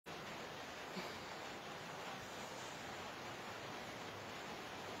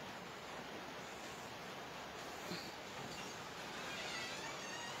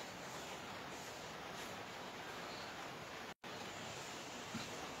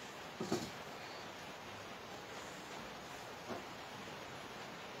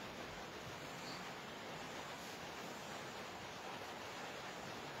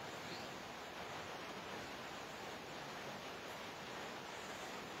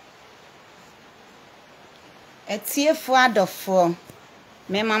Etiefo adofo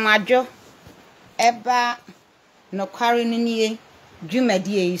me mamadwo eba nokware nie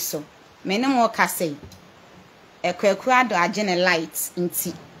dwumadie yi so me ne mo kase ekwaku ado agene light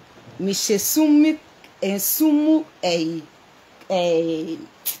nti me hyesum ensumu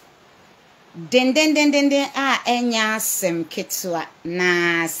den a enya asem ketwa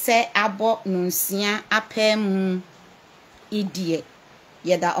na se abo nunsia apem idie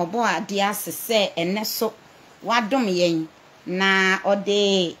yeda obo ade asese eneso wadom yen na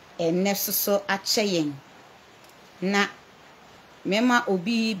ode enesoso ache yen na mema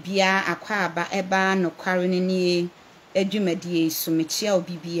obi bia akwaba eba nokware ni adwumadie sumechia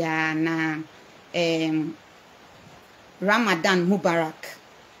obi bia na Ramadan Mubarak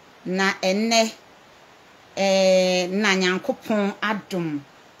na enne na nyankopon adom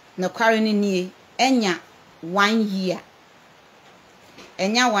nokware ni enya 1 year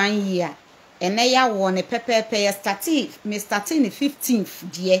enya 1 year ene ya wo ne pepepe ya me starting 15th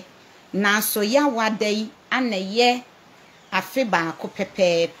die na so ya wadai anaye afe ba ko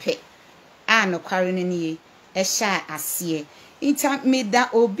pepepe a nokware ni ehya ase inta meda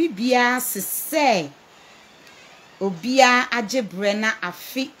obi bia sese obia agebre na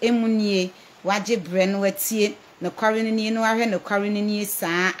afi emunie wagebre no watie nokware ni no ahwe nokware ni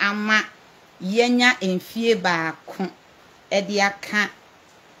saa ama yenya enfie ba ko ede aka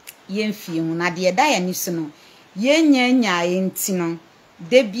yemfie hu na de da ya niso no yenya enti no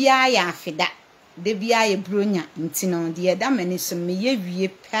de bia ya afida de bia ya bronya enti no de da mani so me yewie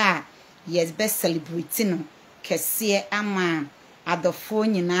pa yes best celebrate no kese ama adofo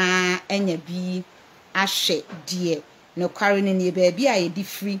nyina enya bi ahwe die no kware ni baabi a yedi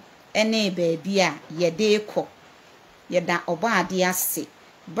free ene baabi a yede kɔ yeda obo ade ase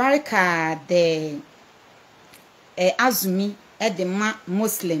barka de azumi edema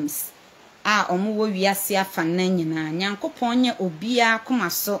Muslims a omuwo wiase afa na nyina nyankopon nye obia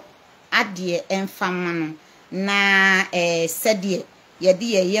komaso ade emfama no na sede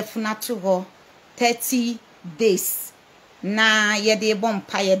yede yefuna to ho 30 days na yede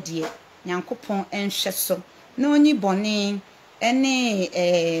bompa yede nyankopon enhwe so na onyi bone ene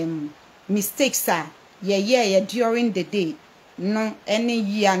mistakes a ye during the day no ene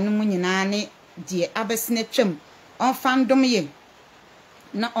yia no nyina ne de abesne twam onfandom ye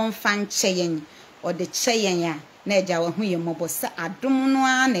na onfan cheyen ode cheyen ya na eja wa hu ye mobosa adom no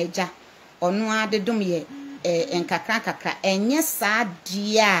a na eja ono adedom ye enkakra enye saa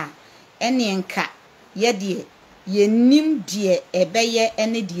die a ene enka ye de ye nim die ebeye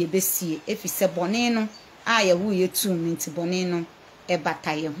ene die besie efise bone no a ye wu ye tu nti bone no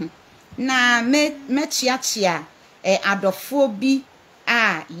ebataye ho na me chiachia adofo bi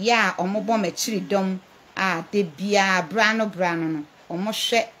a ya omobo machiri dom a de bia brano no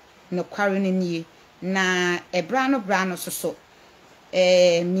omohwe no kware ni na brano soso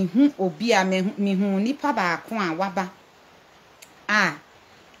mihu obi a mihu nipa ba ko a waba a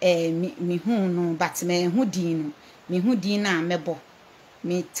mihu no but me hu din no mihu din na mebo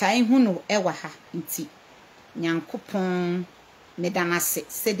me tai hu no ewa ha nti nyankopon medanase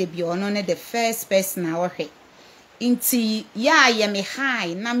se de bi ono ne the first person a wohwe nti ya ye me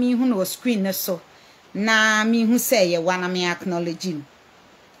high na mihu no screen ne so na mihu se ye wana me acknowledge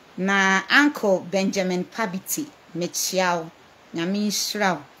na uncle Benjamin Pabiti mechiao nyame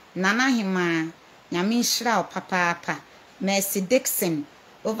shrao nana hima nyame shrao papa Mercy Dixon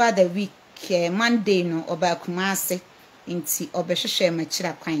over the week Monday no oba kumase nti obehwehwe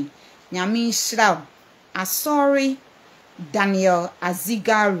machira kwan nyame shrao asori Daniel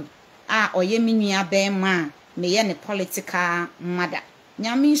Azigaru a oye minua be ma me ye ne political mother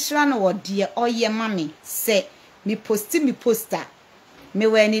nyame shrao no wode oye mame se mi poster me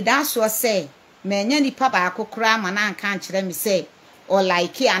weni da so se me nya nipa ba akokora ma na anka nkire me se o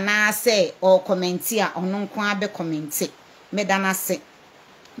like ana se o comment a ono nko abe comment me dana se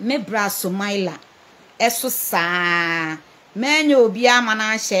me bra Somaila eso saa me nya obi ama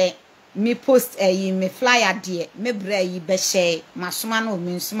na hye me post me flyer de me bra yi be hye masoma na o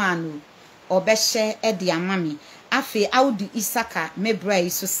me nsuma no o be hye e de amame afi Audu Isaka me bra yi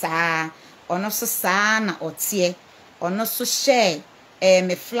so saa ono so saa na otie ono so hye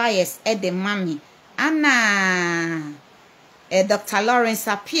me flyers e de mami ana Dr. Lawrence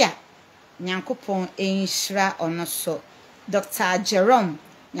Apia nyankopon enhira ono so Dr. Jerome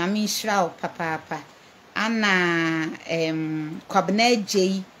nyame nhira o papa ana Kwabena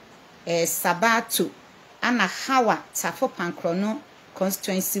J Sabato ana Hawa Tafo Pankrono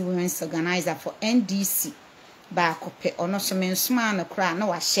constituency women's organizer for NDC ba kope ono so mensuma na kra na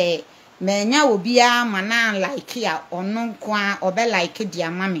wa share menya obi a mana like ya ono kwa obe like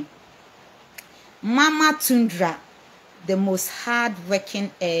dia mame Mama Tundra, the most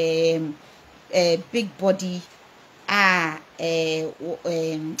hard-working big body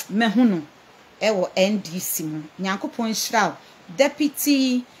mehuno ewo NDC mu nyankopon shiraw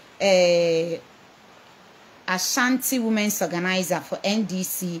deputy Ashanti Women's Organizer for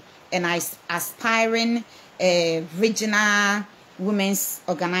NDC and aspiring regional women's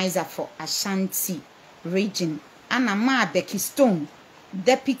organizer for Ashanti region. Anna Ma Becky Stone,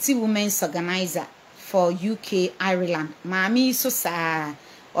 deputy women's organizer for UK Ireland. Mami so sa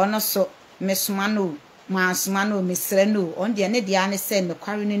ono so mesumano masumano mesreno on de ne dia ne se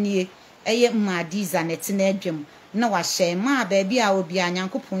nokware no nie eye IMMA-ADIZA neti na adwam na wa hye ma ba bia obi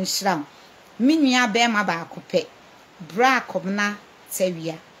anyankopon hyiram minua be ma ba akopɛ bra kobna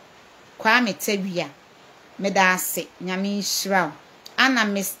tawia kwa metawia medase nyame hyiram ana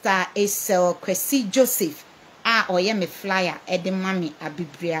Mr. Esel Kwesi Joseph oye me flyer ede mami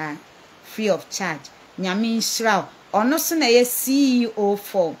abibria free of charge nyame hyiram ono so na ye CEO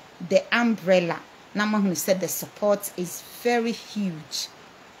for the umbrella. Namahunu said the support is very huge.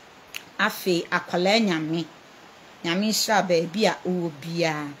 Afe akwala nyame hyiram baby a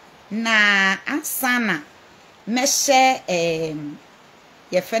obia na asana meshe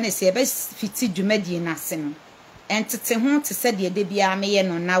ye fene se be fiti dwumadi na se no entete ho te se de bia meye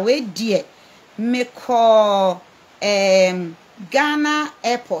no na we die me call Ghana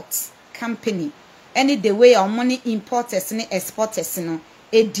Airport Company any the way our money importers and exporters no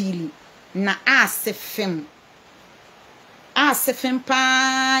edili na asefem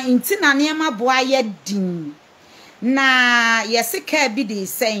pa inti na niema boa ye din na yesika bi de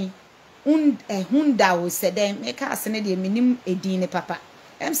sen hunda wo se dem me ka se ne de minim edin papa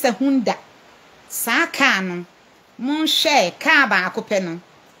em se hunda sa ka no mon hwe ka ba akopɛ no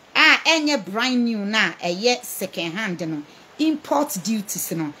enye brand new na eye second hand no import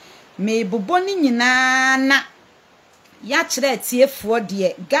duties no me boboni nyina na ya kire tiefuo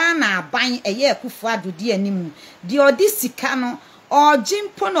de Ghana aban eye akufo adode animu de odi sika no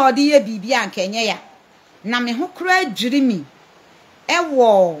ojimpo na odi ye bibia ankenye ya na me ho kura adwirimi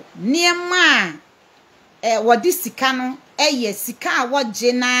ewo niema wodi sika no eye sika a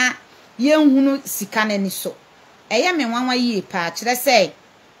woje na yenhunu sika na ni so eye me nwanwa yie pa kire say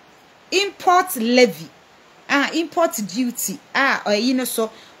import levy import duty oyi no so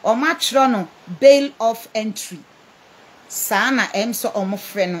o ma kire no bail of entry sana emso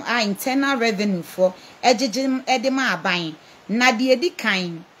omofre no internal revenue for ejejim edema aban na de edi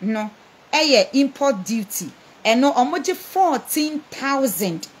kan no eye import duty eno omoje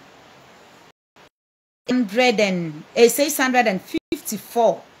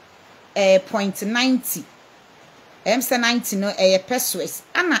 654.90 emsa 90 no eye pesos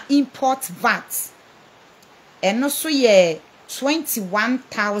ana import VAT eno so ye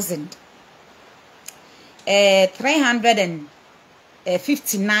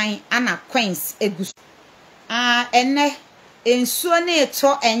 21,359 ana coins egus ene ensuo na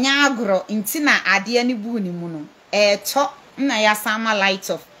eto enya agro ntina ade ani bu ni mu no eto na ya sama light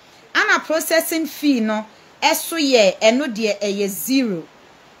off ana processing fee no eso ye eno de eye 0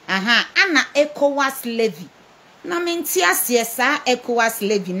 ana ECOWAS levy na menti ase sa ECOWAS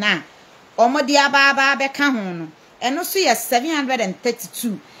levy na omode aba beka ho no eno so ye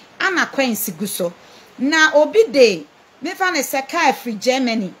 732 ana coins guso na obi de me fa ne seka free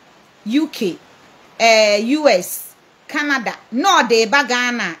Germany UK US Canada no de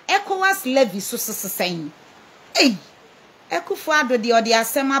bagana ECOWAS levy so sen ekufu ado de odi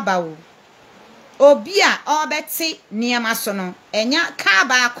asem abawo obi a obeti niema so no enya ka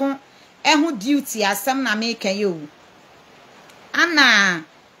baako ehu duty asem na make yo ana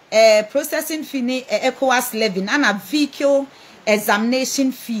processing fee ni ECOWAS levy ana vehicle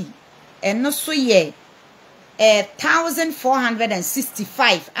examination fee eno so ye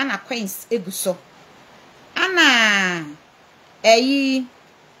 1,465 ana coins eguso ana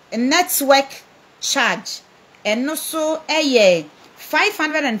network charge eno so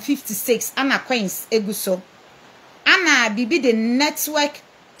 556 ana coins eguso ana bibi the network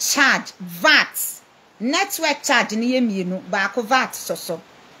charge VAT network charge ni yemienu baako VAT so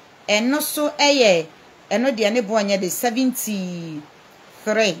eno so eno de ne bonye de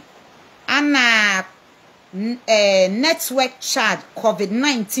 73 ana network charge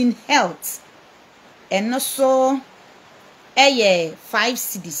COVID-19 health eno so 5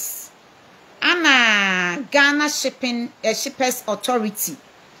 cedis ana Ghana shippers authority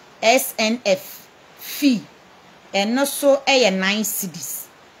SNF fee eno so 9 cedis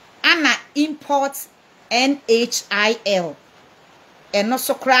ana import NHIL eno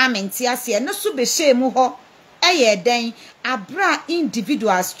so kra menti ase eno so be shemu ho den abra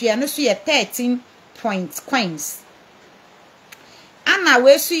individuals twa eno so 13 point coins. Ana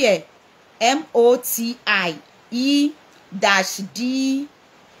we so ye MOTIE-D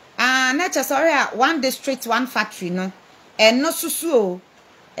na sorry one district one factory no no so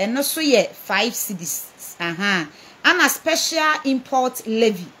no so ye 5 cedis ana special import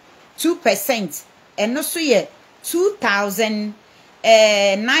levy 2% no so ye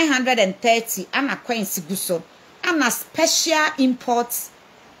 2,930 ana coins guso ana special import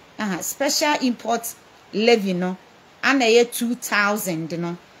levy no ana ye 2,000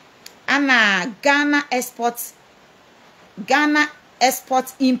 no ana Ghana Export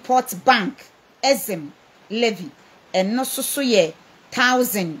Import Bank EXIM levy and no so ye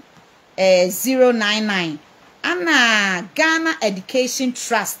 1,099 ana Ghana Education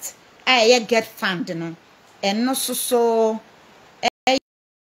Trust get fund no and no so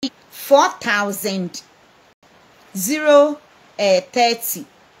 4,030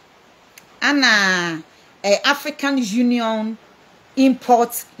 ana African Union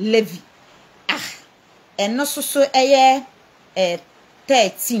Import Levy and no so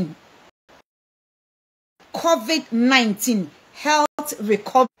 13 COVID-19 health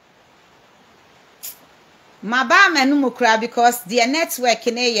recovery. Maba menu mukra because the network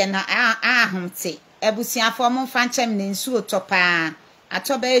ne na ahomte ebusiafo mo fanchem ne nsu otopa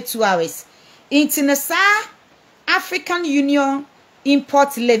atoba 2 hours intina sa African Union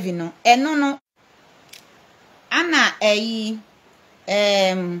Import Levy no eno no ana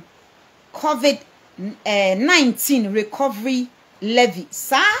COVID-19 recovery levy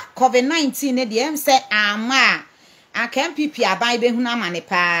sa COVID-19 ne de say ama aka MPP aban be hunu amane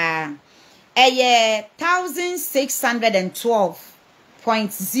pa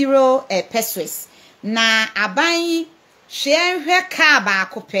 1,612.0 pesos na aban hwe ka ba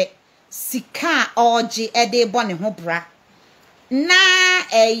akopɛ sika oji ede bone ho bra na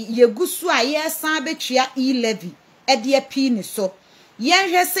yegusu a yesan betua e-levy ede api ni so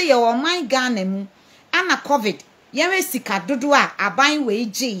yenhwe se ye o man Ghana mu ana COVID yewe sika dodo a aban we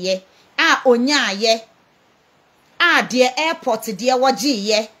giye a onyaye a de airport de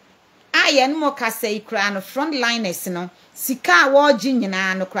wogiye a ye no mo kasa ikra no frontliners no sika wo gi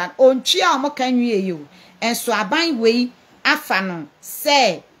nyina no kra ontwi a mo kanwie yo enso aban we afa no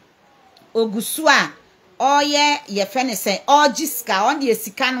se ogusu a oye ye fene se ogi sika on de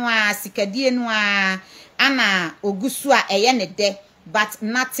sika no a sikadie no a ana ogusu a eye ne de but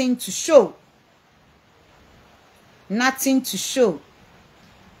nothing to show. Nothing to show.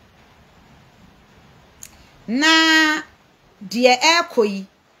 Na die ekoi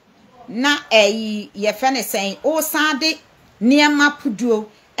na ye fene sen o sade niema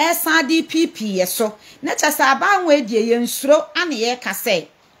puduo sade pp yeso na chasa aba we die ye nsuro ana ye ka say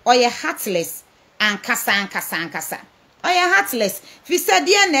oye heartless ankasa oye heartless fi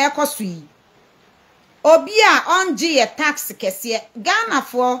sadie na ekoso yi obi a onje ye tax kese Ghana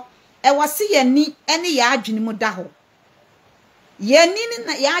for wasi ye ni ene ya adwene mu da ho ye ni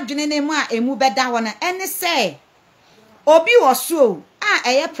na ya adwene ne mu a emu beda ho na ene say obi woso a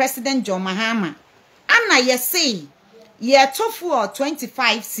eye President John Mahama ana ye say ye tofu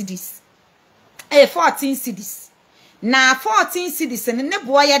 25 cedis 14 cedis na 14 cedis ne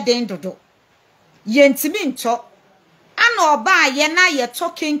bo ye den dodo ye ntimi ncho ana oba ye na ye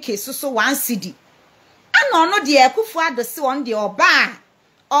talking case so 1 cedi ana ono de akufu adose on de oba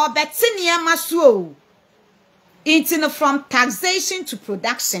obetini amasuo into from taxation to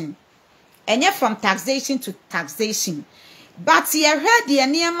production and yet from taxation to taxation but ye heard the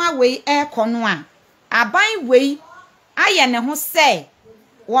niema way e kono a aban we aye ne ho say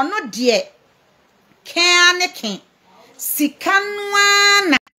wono de kan ne ken sika no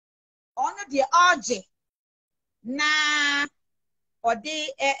na ono de oje na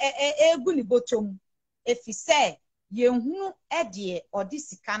ode egu ni botom efi say ye hunu ede ode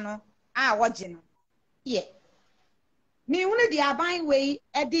sika no a woje no ye me hunu de aban we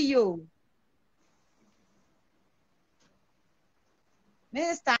ede yo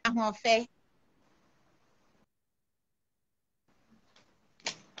Minister Hofe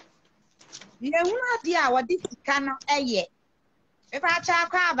ye hunu de a wode sika no eye e fa cha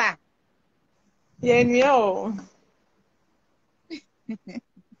kwa aba ye nwe o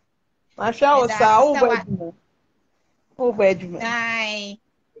ma sha o sa o baduma ai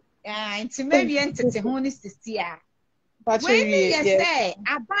nti maybe entete ho ni sisi a but we ye say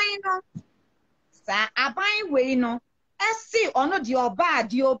aban no sa aban we no esi ono de oba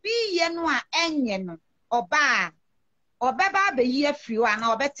de obi ye no a enye no oba obeba be yi afiri wa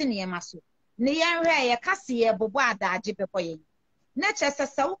na obete ne maso ne ye hwe ye kase ye bobo adaje beko ye na chese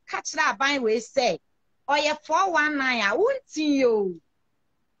se wo ka kira aban we say oye 419 a wuntin yo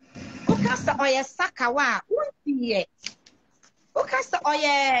wo Okasa oye sakawa untiye. Okasa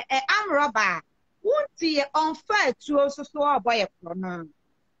oye amroba untiye unfair to so oboye krono.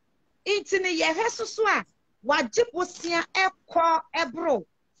 Intini ye hesusu a wajibosia ekọ ebro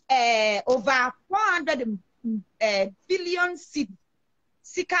over 400 billion cedi.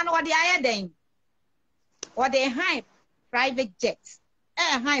 Sika no wade ayeden. Wade high private jet.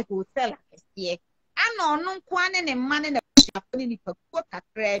 High hotel akese. Ano no nkwane ne mane na afoni ni pakuo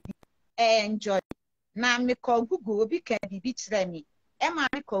kakra bi enjoy. Na me call Google obi ka bibi kire me. Ma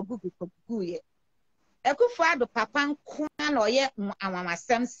me call Google ye. Ekufu ado papa nko na oye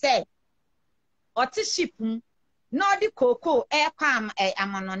amamasem say Oti ship no di koko ekwa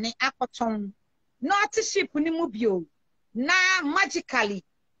amanone akoton no oti ship ni mu bio na magically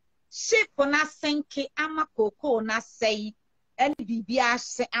ship na senke ama koko na sei eni bibia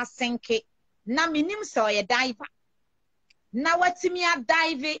asenke na minim se oye diver na watimi a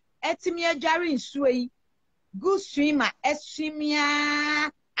dive etimi adware nsuo yi good swimmer eswimia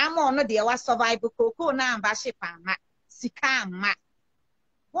ama ono de wa survive koko na amba ship ama sika ama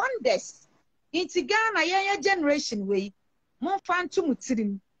wonders Inti Ghana ye generation we mon fantu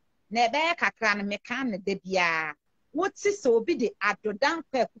mutirim na ebe kakra na meka na de bia woti so obi de adodan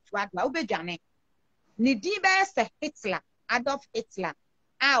kwa kutu adwa obedwane ne di be se Hitler Adolf Hitler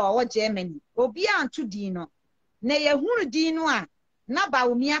a wo Germany obi antu di no na ye hunu di no a na ba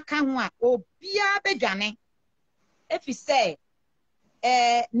omi aka ho a obi a bedwane efi se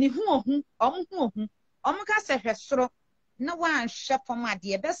ni hu ohu omu ka se hwesoro na wan hwe fom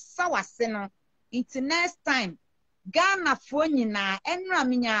ade be sawase no It's next time Ghana fo nyina enra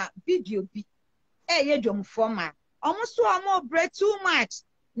minya video bi ye dwomfo ma omo so omo bre too much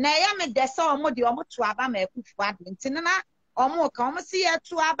na ya me desa omo de omo to aba ma akufu ade ntina na omo ka omo si ya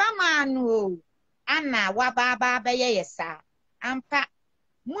to aba ma no ana wa ba ye yesa ampa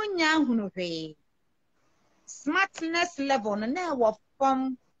munya hunu hwe smartness level no na wo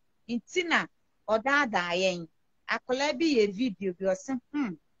fom ntina odada yen akola bi ye video bi o se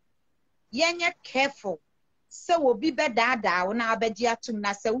yenye careful so will be better na abeji atum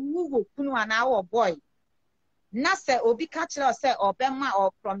na se wo kunu ana wo boy na se obi catch us say obema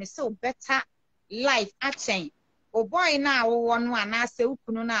or promise better life achen o boy na wo no ana se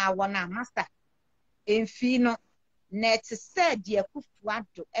ukunu na wo na master emfi no net said ye kufu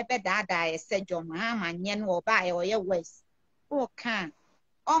ado ebe dada ye se jom ha manye no oba ye oye west o kan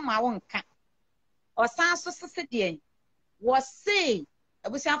o ma wo nka o san so sese de wo say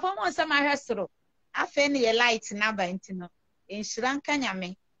abusiafo mo nsema hwesoro afa ne ye light na ba ntino enhyiranka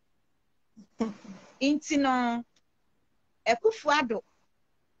nyame ntino ekufu ado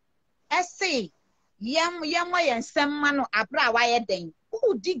ese yem ye nsem ma no abra wa ye den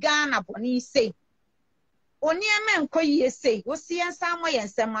u di Ghana boni sei oni eme nkoyie sei osi ensam mo ye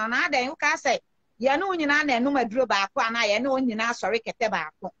nsem ma na adan u ka say ye no nyina na enum aduro ba akwa na ye no nyina asori kete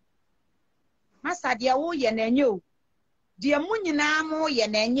ba akwa masa de wo ye na enyo de mu nyina mo ye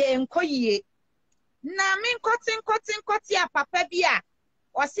na enye nkoyie na me nkoti a papa bi a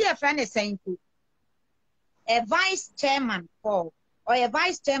o se e fa ne senku a vice chairman for or a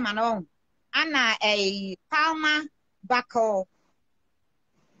vice chairman on ana a Palma Bako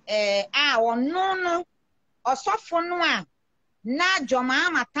no osofo no a na joma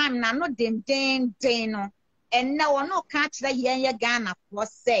ama time na no den no and na wono ka kire ye Ghana for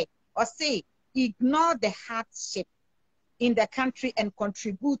say or say ignore the hardship in the country and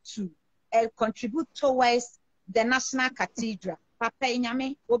contribute towards the national cathedral. Papa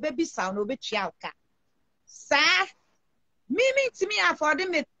inyame obebi sa no obetua oka. Sa mimi timi afford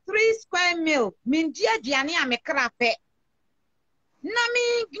me 3 square mil. Min dia aduane a me krape. Na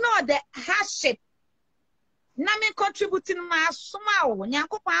me ignore the hardship. Na me contributing ma asoma o.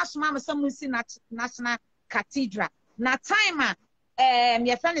 Nyankopon asoma me samusi national cathedral. Na time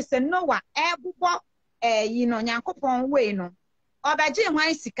me friend say Noah ebubo nyankopon we no. Obaje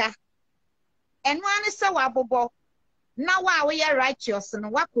hwan sika. Enu ane se wabobo na wa we ye righteous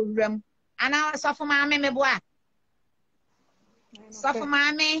no wakowram ana sofo ma me meboa sofo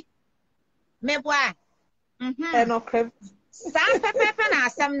ma me meboa NOKWARE sa pepe na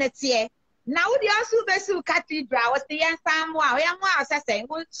asem ne tie na wo di asu besu cathedral wo se yen sam wa ye mo asese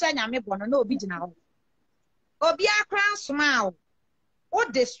wo hye nyame bono na obi gina ho obi akran soma wo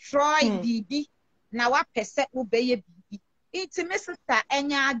destroy bibi na wa pese wo beye bibi intime sister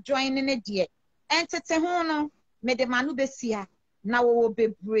enya join ne de entete ho no me de manu besia na wo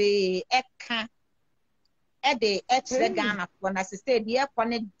bebre eka e de etre Ghana for na sister de e ko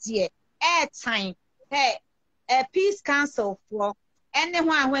ne de airtime peace council for ene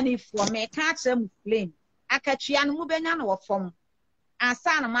ho ahwani for me ka kire mu flame akatua no mu benya no wo fom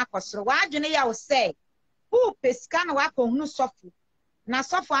ansa na makosoro wa adwene ya wo say who pesika na wa kohunu sofo na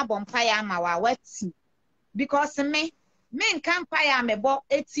sofo abompa ya ama wa wati because me nkan pa ya mebo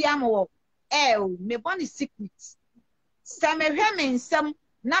eti amwo mebo ni secret se me hwe me nsam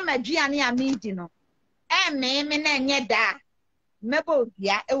na maduane a me di no me na enye da mebo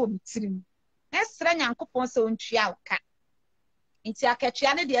bia wo mitirim esra nyankopon se ontua waka nti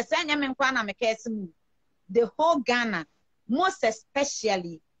akatua ne de se anya me nkwa na me kesem the whole Ghana, most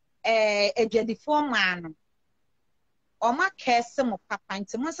especially edwadifo man oma kese mo papa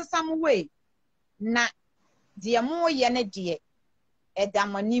nti mo sesam we na de mo ye ne de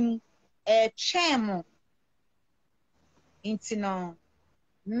edamanim twem nti no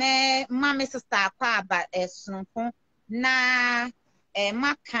me mama sister akwa aba sonko na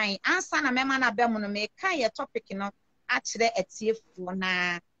makan ansa na me ma na be mo no me kan ye topic no akire etiefuo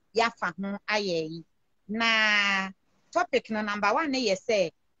na yafa ho ayeyi na topic no number 1 is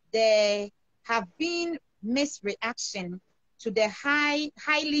say there have been misreaction to the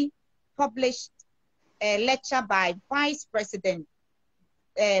highly published lecture by Vice President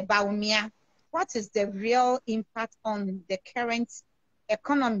Bawumia. What is the real impact on the current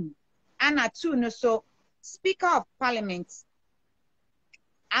economy? Anna too, no, so Speaker of Parliament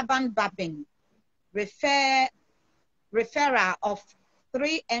Aban Babin referral of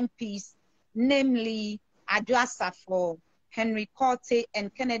 3 MPs, namely Aduasa for Henry Corte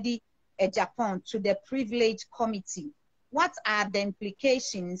and Kennedy Japan to the Privilege Committee. What are the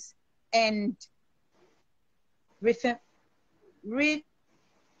implications and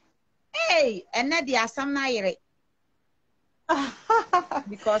and the assam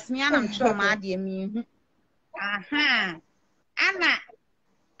because me and I'm sure my dear me.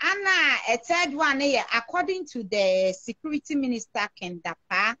 Anna, a third one here, according to the Security Minister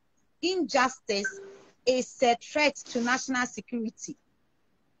Kendapa, injustice is a threat to national security.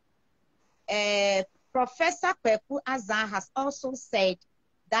 Professor Kweku Azan has also said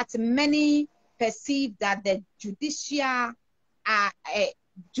that many perceive that the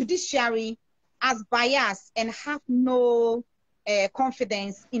judiciary as biased and have no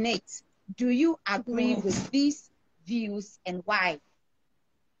confidence in it. Do you agree with these views and why?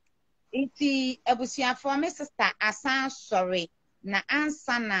 Iti ebusia for me sister asan sorry na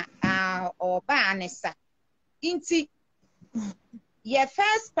ansa na oba anesa. Inti your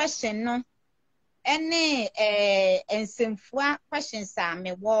first question no any ensemfua questions a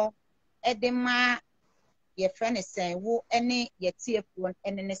me wo edema your friend say wo any your tiefu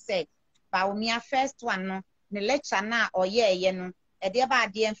ene ne say Bawumia first one no ne lecture na oyeye no ede ba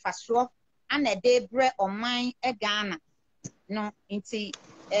ade emfaso ana de bre oman Ghana no inti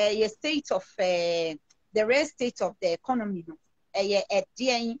your state of the real state of the economy no ye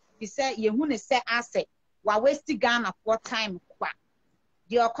edien bi say ye hu ne say asset wa waste Ghana for time kwa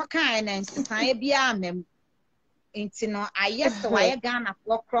the okokan na nsisan bia amem inti no ayese wa ye Ghana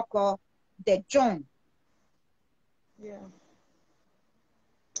for kroko the John. Yeah.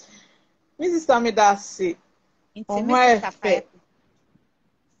 Mrs. Amidasi. Inti Mrs. Faye.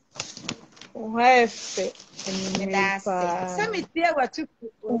 Ohefe. Medasi. Some is there what you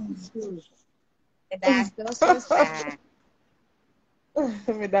Medasi also sir.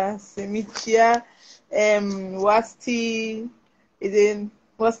 Medasi. Michia what's the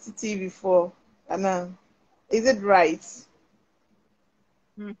TV for? Anna. Is it right?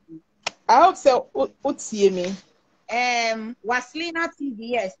 I hope so. Utie me. Waslina TV,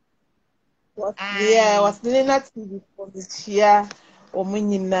 yes. Yeah, Waslina TV for the chia.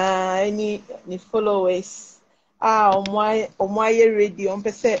 Omunyina any followers. Omoye radio.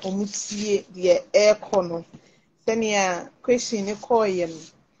 Ompese omutie the air corner. Senia question ni koyen.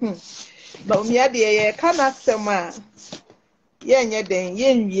 But umia de kana sema. Nye den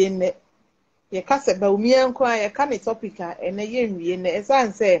yenwie ne. Ye kase ba umia nkwa ye kana topic a ene yenwie ne.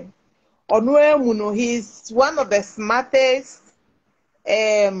 Esan say Onuemu no, he's one of the smartest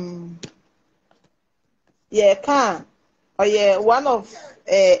one of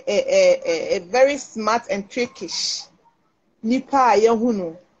a very smart and trickish nipa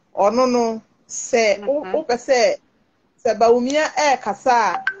yehuno no say say Bawumia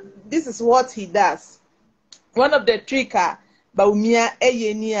kasa. This is what he does. One of the tricka Bawumia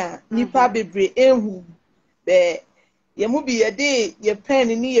yenia nipa bebre ehu be yemu bi yede ye pen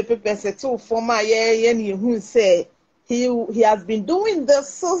ni ye paper settle former ye ni hu say he has been doing this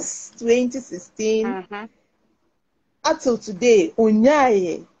since 2016 until today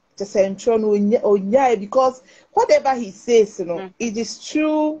onyaye just ensure no onyaye because whatever he says it is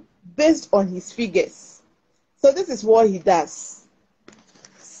true based on his figures. So this is what he does.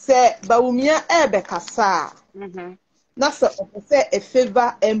 Say Bawumia ebe kasa That's a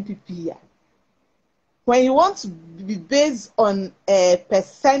favor MPP. When you want to be based on a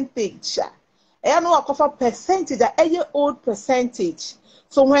percentage, I know I cover percentage, a old percentage.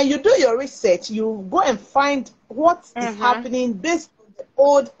 So when you do your research, you go and find what is happening based on the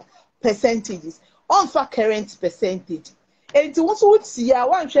old percentages, on for current percentage. And to also see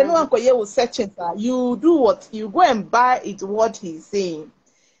one channel will search it, you do what you go and buy it what he's saying.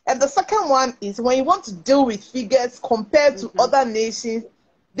 And the second one is when you want to deal with figures compared to other nations,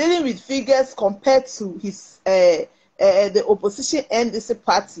 dealing with figures compared to his the opposition NDC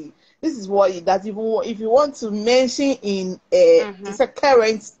party. This is what he does. If you want to mention in it's a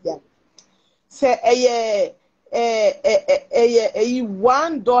currency, say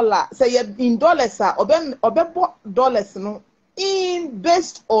 $1, say in dollars or dollars no in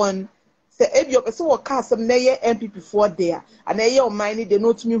based on say if your person will cast some MPP for there and your money they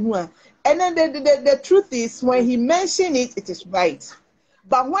know to me who and then the truth is when he mentioned it, it is right.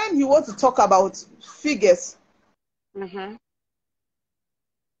 But when he wants to talk about figures,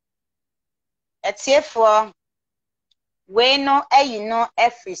 it's here for we know you know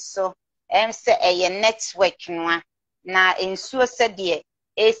every so say a network no na ensuo se de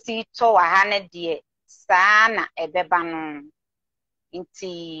AC to wahane de saa na ebeba no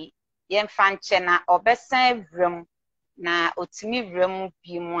nti yemfa nche na obesan wrem na otimi wrem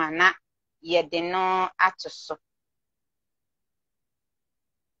bi mu ana ye de no atoso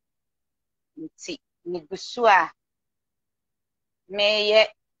nti migusu a meye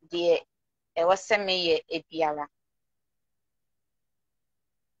de ewose meye ebiara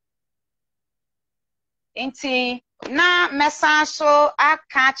nti na mesa so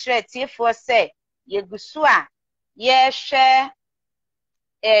aka kire tiefo se yegusu a ye hwe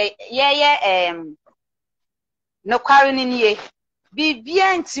nokware nie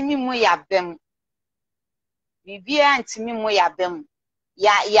bibia ntimi mu yabem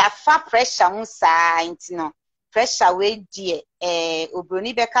ya fa pressure mu saa nti no pressure we die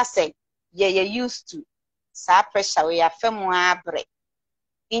obroni beka say ye used to saa pressure we ya fa mu abre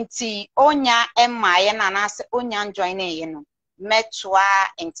nti onya emma ye na na se onya join ye no metwa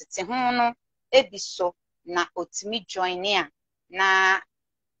entete ho no ebiso na otimi join a na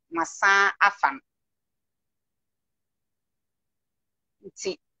masa afam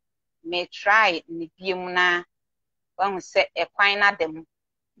nti me try ni biem na wan se ekwan na dem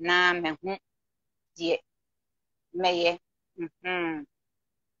na mehu die meye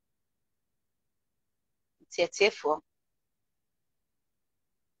tietefo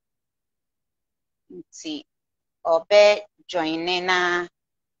nti obe join na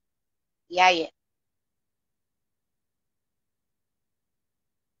yaye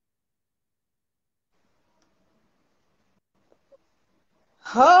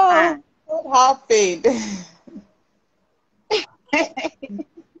what happened?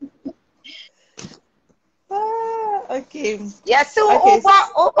 Okay. Yes, so okay.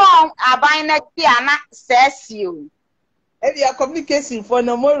 Oba abina piana says you. And your communication for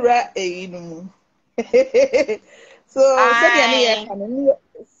no more so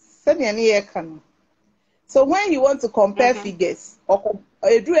send any can. So when you want to compare figures or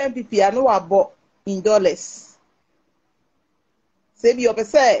do MPP, I know about in dollars. Say your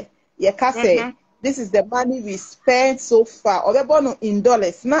say you can say this is the money we spent so far. Or the in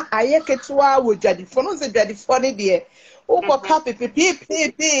dollars. Now I ketwa would jadi for no say jadi funny there. Oh, copy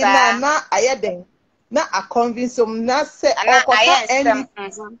na I den. Na a convince them na say or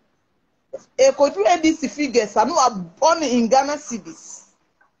could do NDC figures are not born in Ghana cities.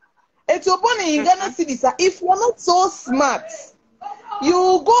 It's born in Ghana cities. If you're not so smart,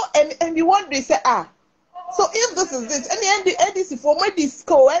 you go and you want to say so if this is it, and the NDC for my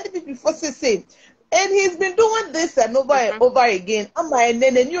disco, NDP before say, and he's been doing this and over and over again. And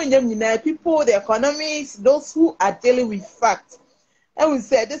then new people, the economists, those who are dealing with facts. And we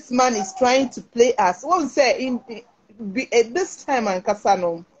say this man is trying to play us. What we say at this time and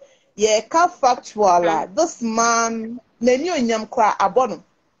Kasano, yeah, ka factual. This man, the new nyam kwa abono.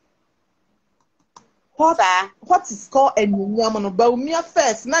 What is called a nyam no baumia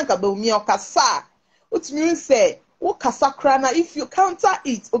first, nanka baumia kasa. Which means say, "O kasakrana, if you counter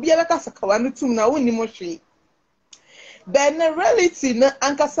it, obiara kasakawanu tum na woni mo hwe." Then the reality na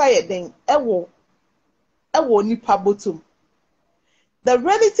ankasa ye den ewo nipa bottom. The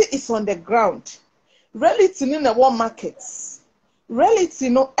reality is on the ground. Reality no na one markets. Reality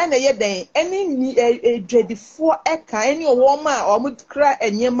no ene ye den any dredifo eka any owoma o mu kra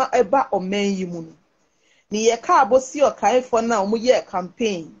enyema eba oman yi mu. Ni ye ka abosi o kai for na o mu ye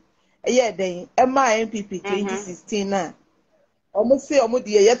campaign. Yeah, then NIE 2016 na almost say almost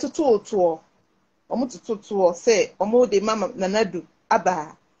the year to omo tututu say omo de mama nanadu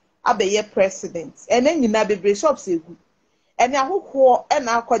abeye president ene nyina bebre shops egu ene ahokwo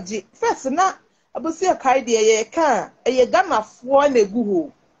ena akwaje first na abosi akai de ye ka eye Ghana-fo na egu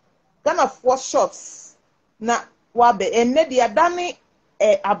ho Ghana-fo shops na wabe ene de adane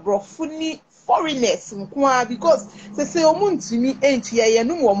abrofo ni foreigners nkoa because say omo ntumi entia ye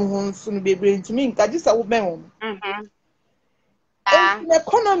no mo ho nso no bebre ntumi nka gisa wo ben wo in the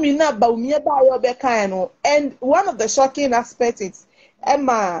economy na baumia ba yo be kind no and one of the shocking aspects is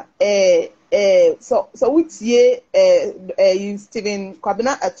Emma so utie Stephen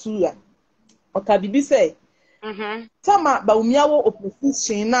Kwabena Atua okabibi say tama baumia wo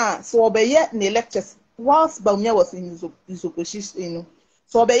opposition na so obeye ne lectures whilst baumia was in his opposition, you know,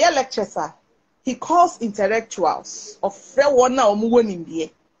 so obeye lectures he calls intellectuals of free one na omo woni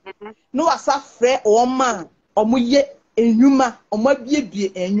bie no asa free o man omo ye enyuma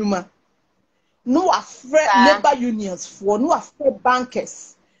omabiebie enyuma no afre labor unions for no afre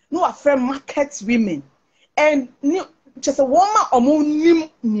bankers no afre market women and ni just a woman omo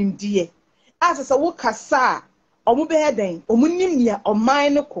nim die as wo kasa omo be heden omo nim nia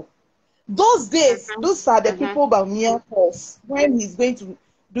oman no ko those days those are the people about near course when he's going to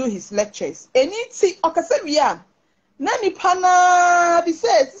do his lectures anything okasa wia na nipa na bi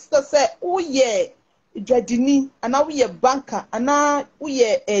say sister say oh yeah Jadini, and now we are banker, and now we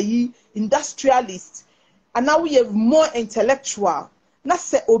are a industrialist, and now we are more intellectual. Na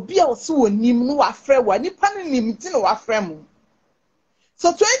se obi a oso nim no afre wa nipa nim ti no afre mu.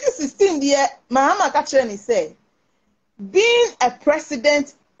 So 2016 there Mahama ka kire ni say being a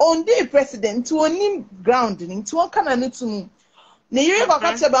president on the president to onim ground ni to kana no to mu. Ne yire ka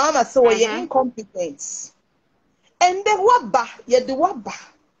kire Mahama say we are incompetent. And then waba ye de waba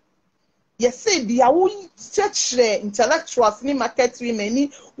yes, say the church intellectuals ni market women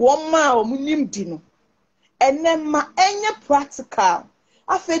ni woma omunim dino enema enye practical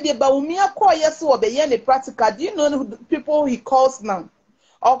afa de ba umi akọ yes obeye ne practical. Do you know the people he calls now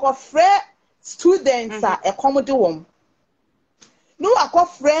or free students are accommodate wom no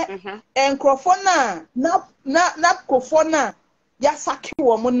akofre enkrofo na kofo na ya saki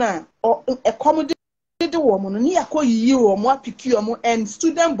wom na or accommodate wom no ni akoyiyi wom apiki wom and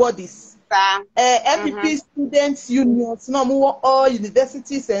student bodies MPP students unions, no more all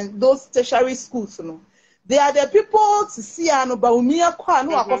universities and those tertiary schools. No, they are the people to see no Baumia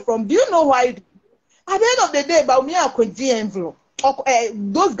Kwano from. Do you know why? At the end of the day, Baumia Koji envelope.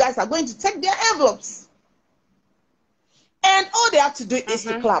 Those guys are going to take their envelopes, and all they have to do is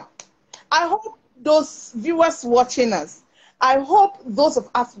to clap. I hope those viewers watching us, I hope those of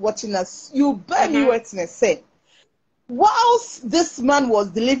us watching us, you bear me witness. Say, whilst this man was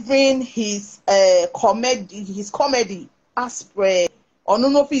delivering his comedy as per or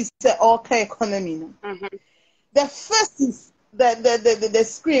no if he said okay economy. The first is the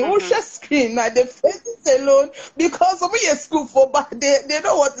screen. Who share screen now? The first is alone because of your school for but they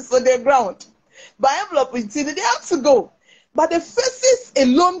know what is on the ground. By envelope they have to go. But the faces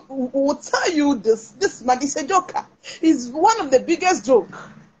alone will tell you this man is a joker. He's one of the biggest joke.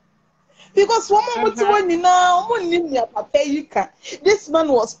 Because this man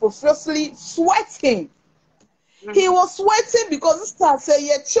was profusely sweating. He was sweating because this star say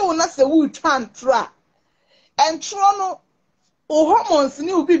yeah, children say we can try. And Trono hormones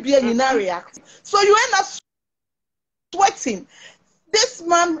will be react. So you end up sweating. This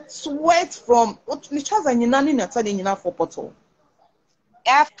man sweat from what for bottle.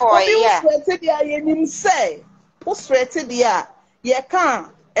 Yeah, for yeah. Sweated there, say, sweated there, yeah, can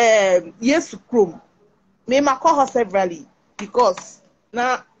yes, chrome. Me ma call her severally because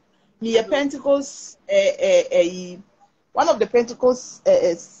now me a Pentecost one of the Pentecost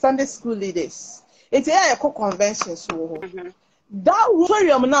Sunday school leaders. It's a convention so that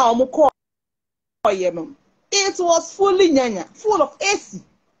room now it was fully nyanya, full of AC.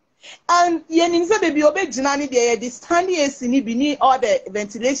 And yenim say baby obe jinani there the standing AC ni bi all the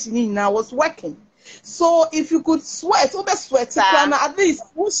ventilation in now was working. So if you could sweat, obe sweat at least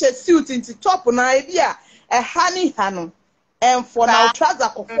push a suit into top na idea a honey hano and for now trouser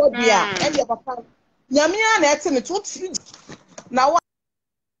kophobia and your papa nyamia na ete ne to now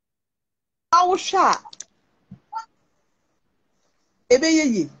I was sharp ebe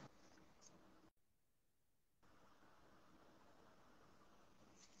ye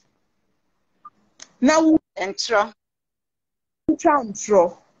now intro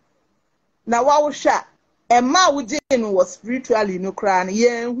now I was sharp and ma wujin was spiritually no cran ye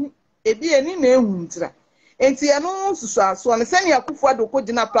ebi eni na ehuntra enti eno susu aso na sene akufo adoko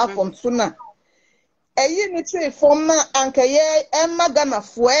gina platform so na From Ankaye Emma Ghana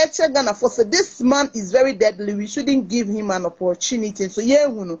for Ghana for so this man is very deadly. We shouldn't give him an opportunity. So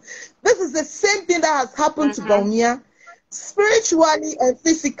this is the same thing that has happened to Baumia. Spiritually and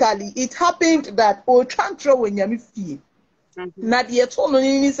physically, it happened that Ochantro when Yami fee. Nadia told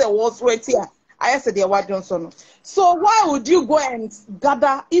me say was right here. I said they were Johnson. So why would you go and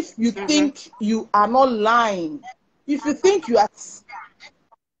gather if you think you are not lying? If you think you are,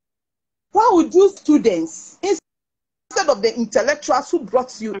 why would you students instead of the intellectuals who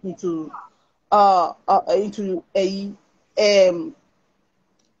brought you into power?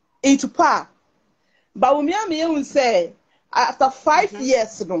 But we will say after 5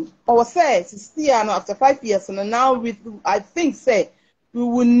 years, or say after 5 years, and now with I think say we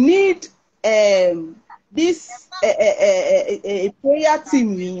will need this prayer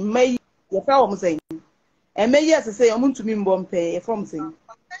team. We may you feel what I'm saying, and may yes say I'm to me bompe from saying.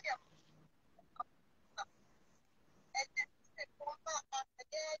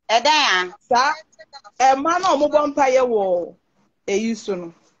 Edaya. Sa man o mo bompa ye wo yusu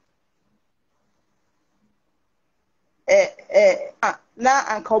no. Na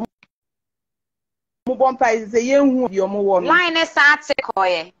anka mo bompa is say yenhu bi omo wo no. Line is article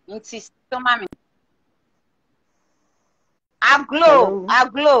ye. Nti so mami. Aglow.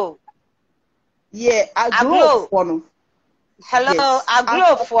 Yeah, aglow for no. Hello, yes.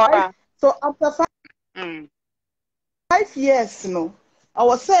 Aglow for. So after 5 years no. I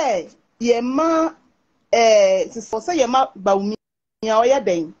was say yema say yema Baumia oya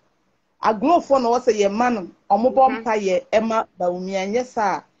den. Aglow for no was say yema no omo bompa ye ema Baumia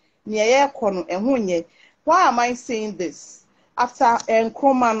nyesa ne ye kono ehun ye. Why am I saying this? After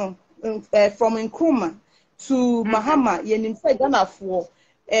Nkrumah no from Nkrumah to Mahama yenim say Ghana for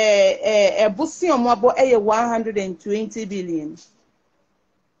busi omo abo 120 billion.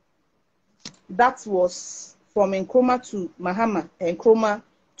 That was from Nkrumah to Mahama, Nkrumah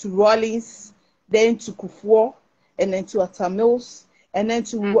to Rawlings, then to Kufuor, and then to Atamils, and then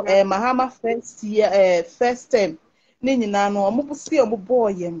to Mahama first term. Nini nano, omo see omo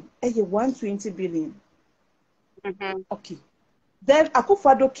boy 120 billion. Okay. Then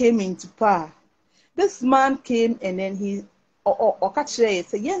Akufo-Addo came into power. This man came and then he okachire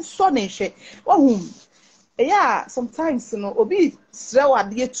say yen so ne hwe. Ohum. Yeah, sometimes obi srew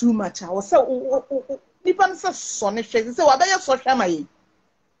ade too much. I was say nipa say so ne hwe. Say wabeye so hwe maye.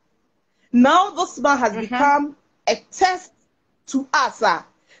 Now this man has become a test to us.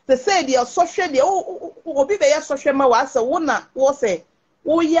 They say they are social they obi be so hwe ma wa say wona wo say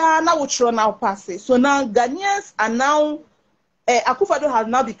wo ya na wo chro na pass. So now Ghanaians are now Akufo-Addo has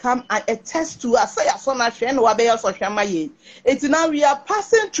now become a test to us. Say so na hwe na wabeye so hwe maye. It's now we are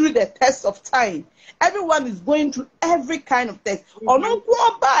passing through the test of time. Everyone is going through every kind of test.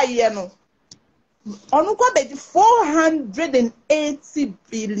 Onukwa buy no. Onukwa bet 480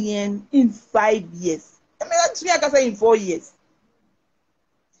 billion in 5 years. I mean that's me I can say in 4 years.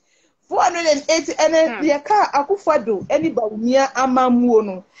 480 and then the car Akufo-Addo anybody near Amamuo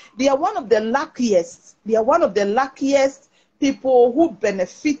no. They are one of the luckiest. They are one of the luckiest people who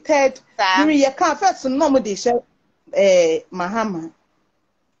benefited during your car first no mo dey share Mahama.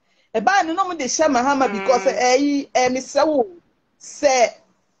 Eba no mo dey share Mahama because Mr. Wo say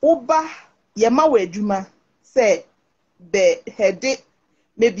oba yema wa adwuma say the head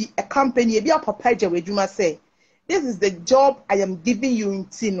maybe a company be a papa je wa adwuma say this is the job I am giving you in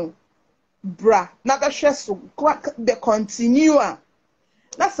Tino bra na ga hwe so the continue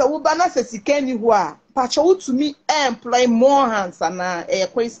na say oba na say sika ni ho a pacho wo to me employ more hands and a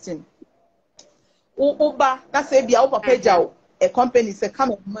question oba na say bia wo papa ja a company say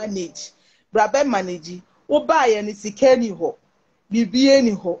come and manage brabe manage oba ye ni sika ni ho bibie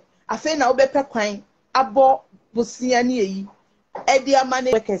ni ho afa na obepe kwan abo bosia ni eyi e dia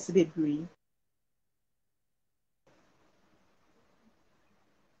manage workers bebree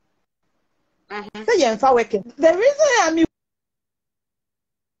say yen fa working the reason I mean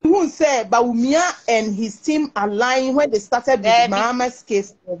who said Baumia and his team are lying when they started with Mahama's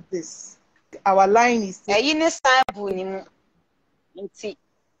case of this. Our line is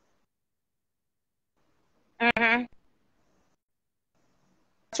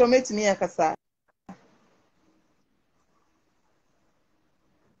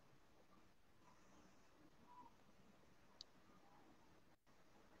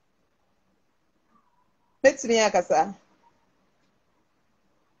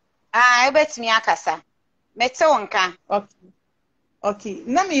Ebetimi akasa. Mete wonka. Okay.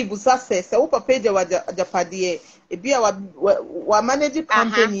 Na me busa se wo papa je wa japade e bia wa manage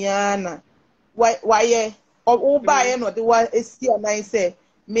company ana. Why o ba ye no de wa esi anan se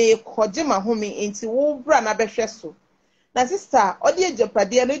me koje ma home enti wo bra na behwe so na sister odi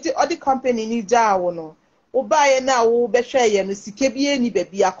ejapade no odi company ni ja wo no wo bae na wo behwe ye no sike bi eni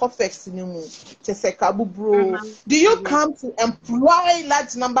baby akofex ni mu cheseka bubro. Do you come to employ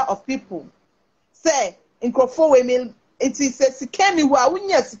large number of people? Say nkrofo we me enti se sika ni wo a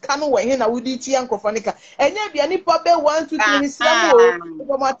wunya sika no we he na wodi tia nkrofo nika enye bia nipa be 1 2 3 slam o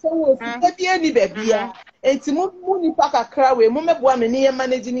ko ma tawo sika bi eni baby a enti mu nipa kakra we mu meboa me ne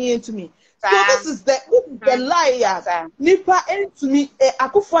manage ni entumi. So this is the liar. Nipa entumi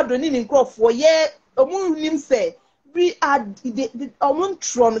akufado ni nkrofo ye omu nim say we are the omu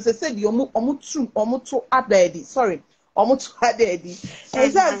tron say the omu to adedi sorry omu to adedi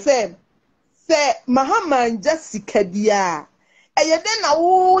say Mahama Jessica bia eyeden na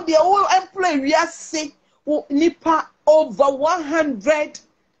wo de wo employ wiase nipa over 100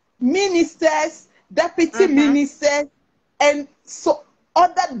 ministers, deputy ministers and so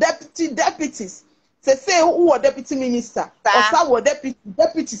other deputies. Say who are deputy minister or some deputy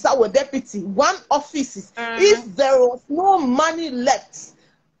deputy one offices. If there was no money left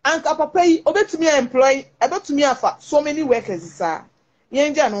and papa obetumi employ obetumi afa so many workers sir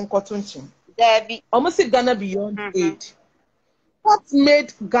yenja no nkotonchin Debbie almost Ghana beyond aid. What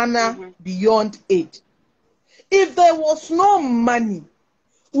made Ghana beyond aid? If there was no money,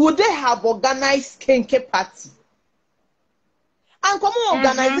 would they have organized Kenke party? And come on,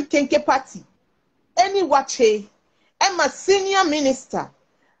 organize Kenke party. Any wache, I'm a senior minister.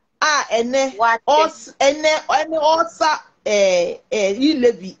 Any also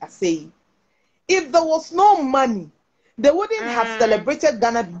levy I say. If there was no money, they wouldn't have celebrated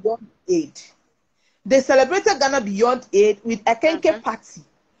Ghana beyond aid. They celebrated Ghana beyond aid with a Kenke party.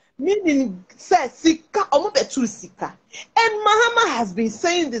 Meaning, say, Sika, Omobetu Sika. And Mahama has been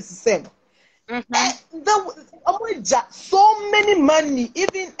saying this same. So many money,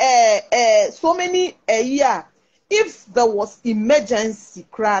 even so many a year. If there was emergency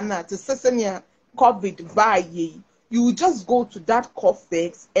crana to Sesania COVID by ye, you would just go to that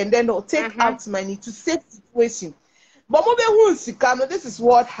COFEX and then they'll take out money to save situation. But this is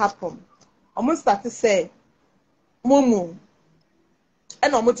what happened. I'm going to start to say, Momo.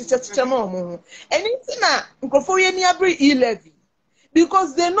 And I'm going to teach Momo. And it's not e-levy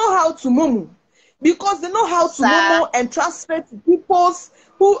because they know how to Momo. Because they know how to Momo and transfer to people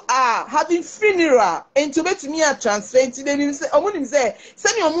who are having funeral and to make me a transfer. This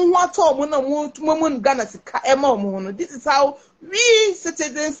is how we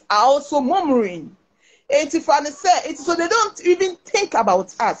citizens are also murmuring. And if I say it, so they don't even think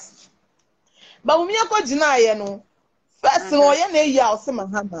about us. But when you go to first,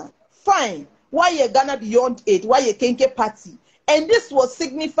 fine. Why you Ghana beyond aid? Why you Kenke party? And this was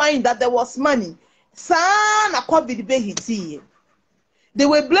signifying that there was money. They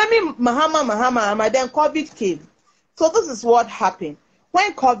were blaming Mahama, then COVID came. So this is what happened.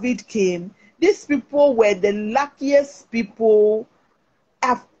 When COVID came, these people were the luckiest people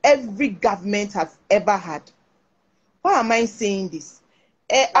every government has ever had. Why am I saying this?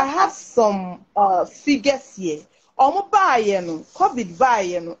 I have some figures here. COVID buy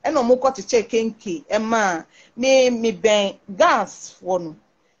and got to check Kenke me ben gas for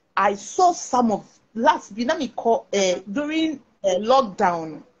I saw some of last during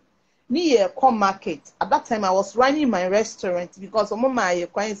lockdown near Com Market. At that time I was running my restaurant because my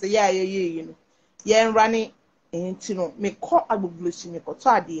clients say running me call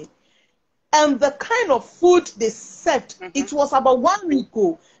me and the kind of food they served, it was about 1 week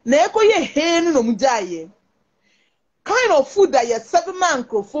ago. Kind of food that you 7 man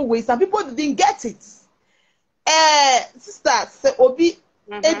for ways, and people didn't get it. Sister say obi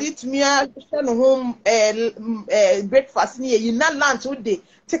edit me home breakfast near you not lunch all day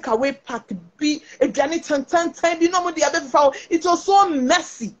take away pack be a Janet and you know the other it was so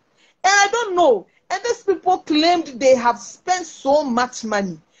messy and I don't know. And these people claimed they have spent so much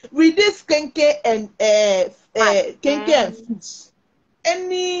money with this kenke and kenke and fish.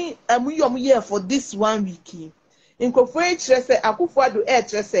 Any year for this 1 week. In Kofoe Trese, Akufo-Addo Air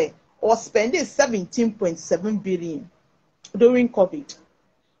Trese was spending 17.7 billion during COVID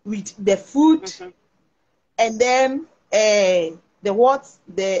with the food and then the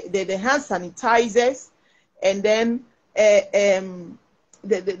hand sanitizers and then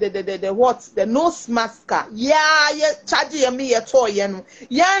the nose mask. Charge me a toy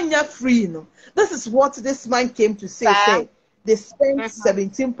free no. This is what this man came to say. They spent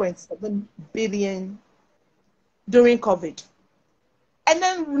 17.7 billion during COVID. And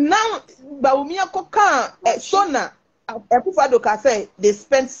then now Baumia Koka Sona Akufo-Addo say they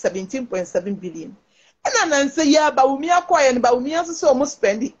spent 17.7 billion. And then say, yeah, Baumia Koya and Baumia so almost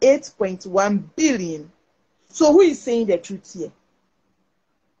spending 8.1 billion. So who is saying the truth here?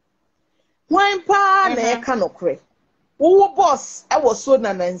 Why pa na NOKWARE? Who boss? I was so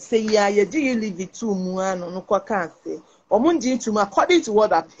and say, yeah, you do you leave it to Muano no can't say. According to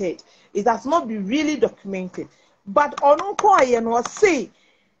what I've heard, it has not been really documented. But on Koya was say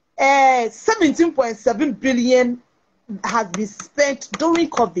 17.7 billion has been spent during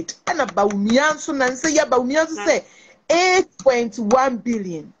COVID. And about Mianso and say, yeah, about Mianso say 8.1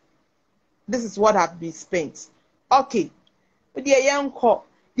 billion. This is what have been spent. Okay. But the young call.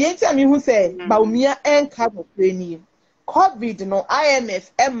 The answer me who say Baumia and NOKWARE. COVID no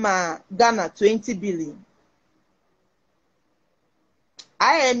IMF Emma Ghana 20 billion.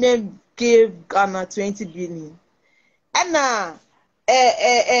 IMF gave Ghana 20 billion. And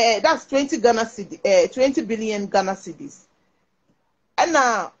that's 20 Ghana cedi, 20 billion Ghana cedis. And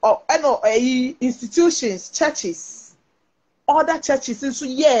institutions, churches, other churches, so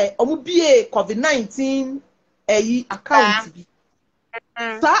yeah, be COVID-19 account.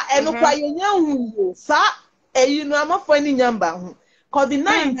 Sa eno kwa yenya hu sa no amafo ni nyamba hu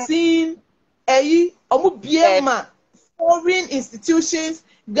COVID-19 ma foreign institutions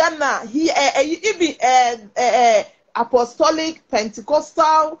Ghana even apostolic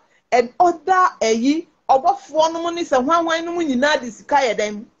Pentecostal and other obofo no money se hwan no nyina de sika ye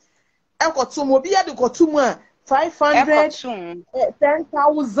dem ekoto obi ya de koto mu 500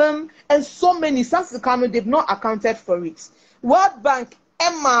 10,000 and so many Sasikano they've not accounted for it. World Bank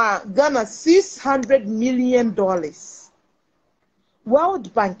Emma Ghana $600 million.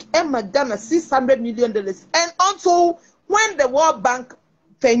 World Bank Emma Ghana $600 million. And also when the World Bank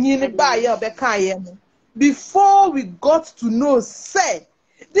before we got to know, say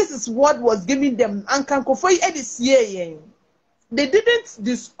this is what was giving them Ankanko for this year. They didn't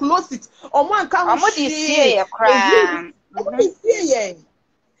disclose it.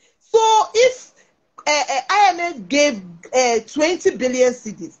 So if IMF gave 20 billion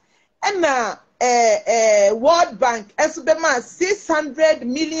cedis and World Bank $600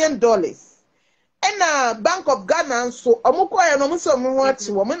 million and Bank of Ghana so Bank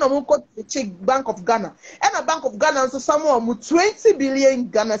of Ghana and Bank of Ghana so some 20 billion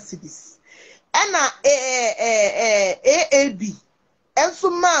Ghana cedis and AAB and so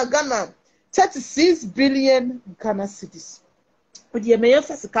Ghana 36 billion Ghana cedis.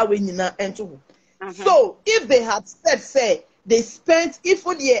 So if they had said, say, they spent, if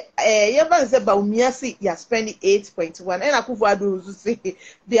for the you are spending 8.1, and Akufo-Addo say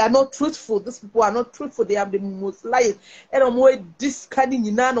they are not truthful, these people are not truthful, they have the most liars, and I'm more discarding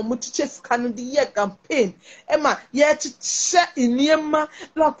you now, no more chest can the year campaign. Emma, yeah, to check in Yema,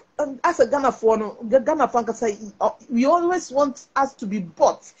 look, as a Ghana for no, Ghana Fanka say, we always want us to be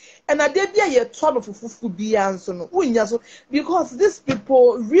bought, and I did be a ton of fufu be answer no, because these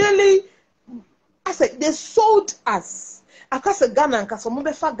people really. I said they sold us. Akasa Ghana and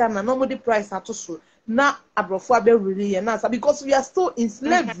Kasomobefa Ghana normally price at so na abrofo abe really and answer because we are still in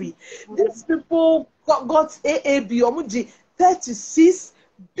slavery. These people got AAB omuji 36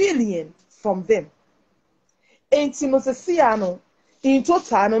 billion from them. And Timosesiano in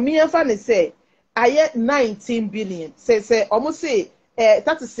total no me and say I had 19 billion. Say almost say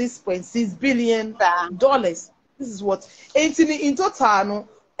 $36.6 billion dollars. This is what in total no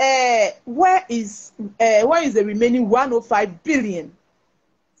where is the remaining 105 billion?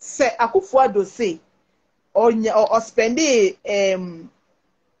 Say Akufo-Addo say or spend he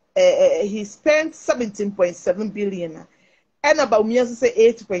spent 17.7 billion and about me also say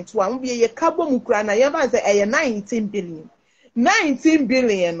 8.1 we a cabo mukra na yaba say 19 billion 19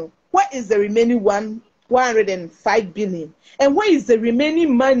 billion. What is the remaining 105 billion? And where is the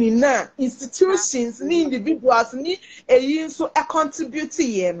remaining money now? Institutions, ni individuals, ni so a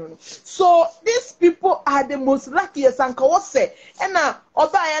contributing. So these people are the most luckiest and say. And now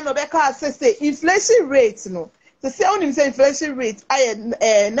Obaya no beka say inflation rate no. To say only say inflation rate I had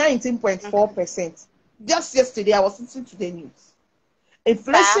 19.4%. Just yesterday I was listening to the news.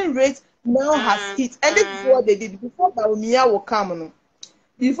 Inflation rate now has hit, and this is what they did before Baumia will come no.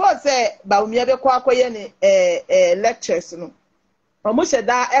 Before say Baumia be kwa ne lectures no. Omushe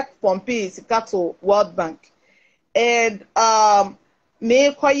da ek pompe sika to World Bank. And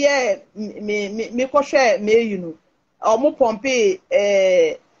me koye me kohwe me you know. Omu pompe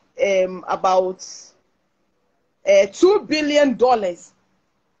about $2 billion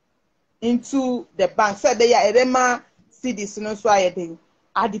into the bank. Said they are edema cedis no so I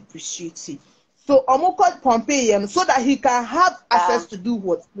depreciate it. So Omukot Pompey so that he can have access to do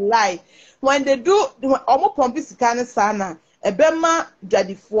what lie. When they do Omu Pompey Sikane Sana, Ebema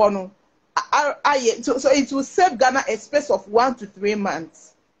Jadifuano, so it will save Ghana a space of 1 to 3 months.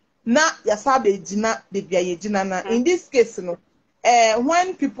 Na yasabe jina de bia jina na. In this case, no,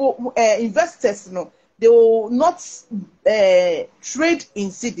 when people investors, no, they will not trade in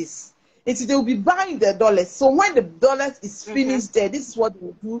cedis. They will be buying the dollars. So when the dollars is finished there, this is what they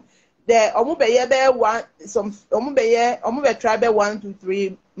will do. The try 1 to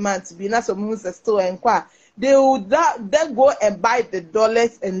 3 months. Be not some still and they will then go and buy the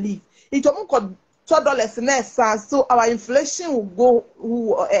dollars and leave. It $2 next, so our inflation will go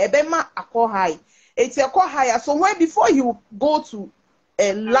high. It's a higher. So when before you go to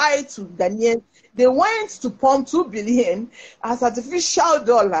lie to Daniel, they went to pump 2 billion as artificial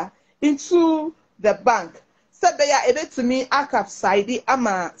dollar into the bank. Said they are able to me akap side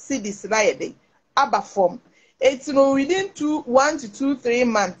ama see this lie aba form. It's within 1 to 3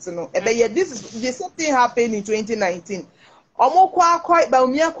 months. This is the same thing happened in 2019. They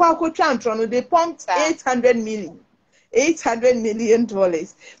pumped $800 million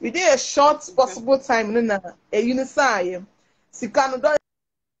within a short possible time. A unisai sikano.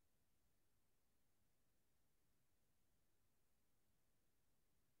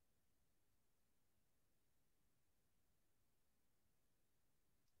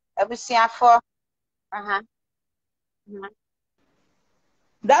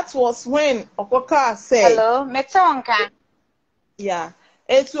 That was when Okoka said, hello, Metonka. Yeah.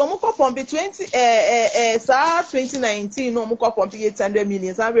 It's Omuko Pompi 2019, no Muko Pompi 800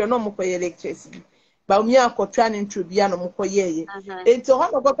 million. I will no Muko electricity. But me are trying to be an Omuko ye. It's a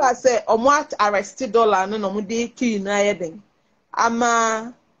hundred Okoka say, Omwat arrested dollar, no Mudi key na yeding.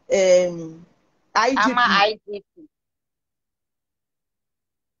 Ama IGP.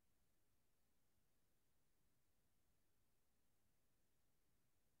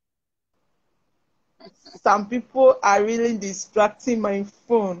 Some people are really distracting my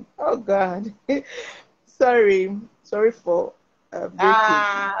phone. Oh God. Sorry for breaking.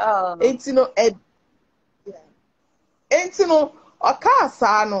 It's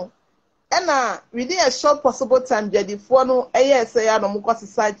Okasano. And within a short possible time, the phone no say no more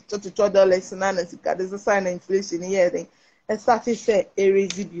society to $2 and there's a sign of inflation here. And started say a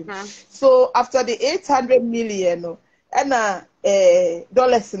residual. So after the 800 million, and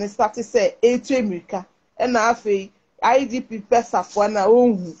dollars and started say 80 America. And afi IDP pesa fwana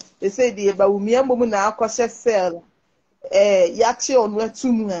ohu they say the ba umiambo mu na akoshe sell yache onwe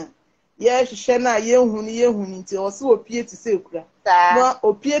tumu a ye hwehwe na ye hu ni nti o se opie ti se ekura no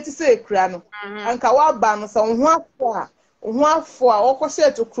opie ti se ekura no anka wa ba no so ho afo a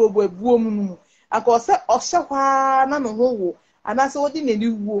okoshe to krobo ebuo mu anka o se ohye hwa na no ho wo anase odi na ni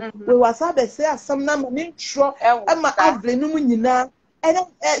wo we wasa be say asam na ma ni tro ama avle no mu nyina. And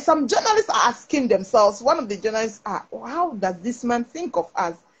some journalists are asking themselves, one of the journalists are, how does this man think of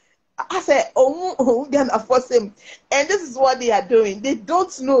us? I said, oh, we can afford him. And this is what they are doing. They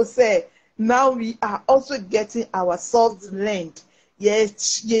don't know, say, now we are also getting our salt land.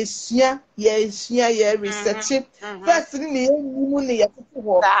 Yes, researching. First,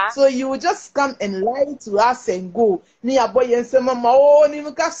 so you will just come and lie to us and go. But we have to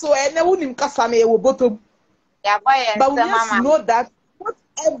know that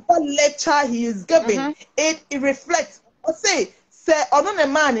whatever lecture he is giving, it reflects. Or say on a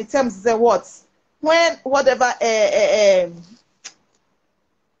man in terms of the what when whatever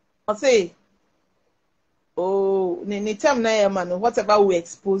or say in term na man whatever will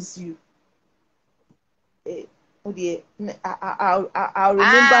expose you. I'll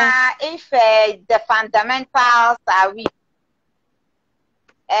remember If the fundamentals are weak.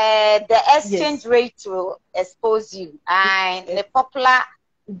 The exchange rate will expose you, and the popular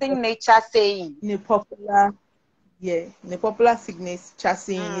signature saying. The popular signature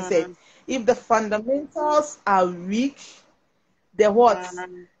saying he said, if the fundamentals are weak, the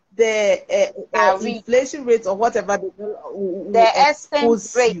inflation rate or whatever will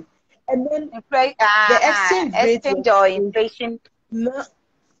expose you. And then the exchange rate or inflation.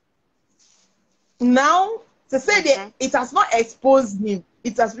 Now, to say that it has not exposed him,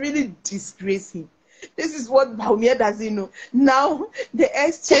 it has really disgraced him. This is what Baumia doesn't know. Now, the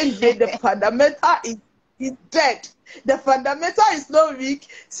exchange rate, the fundamental is dead. The fundamental is not weak.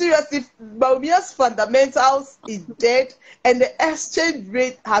 Seriously, Baumia's fundamentals is dead, and the exchange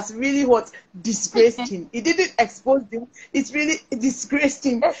rate has really disgraced him. It didn't expose him, it really disgraced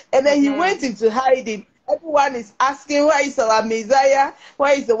him. And then he went into hiding. Everyone is asking, where is our Messiah?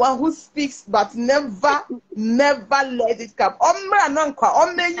 Where is the one who speaks but never let it come?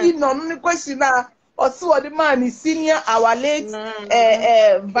 Also, the man is senior, our late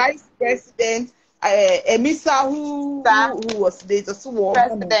vice president, Emisa who was the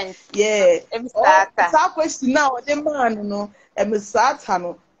president. yeah. Emisa. That question now the man no Emisa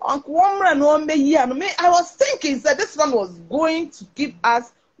no. Uncle Womra no me I was thinking that this one was going to give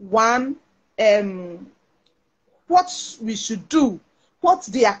us one what we should do, what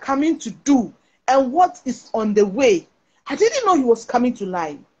they are coming to do, and what is on the way. I didn't know he was coming to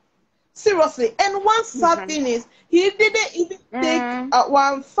live. Seriously. And one sad thing is, he didn't even take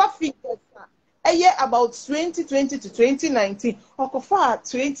one figures a year about 2020 to 2019, or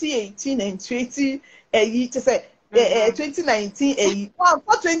 2018 and 2019,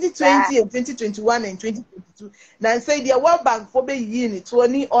 for 2020 and 2021 and 2022. Now say the World Bank for the unit,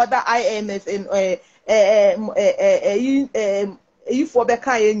 20 other IMF and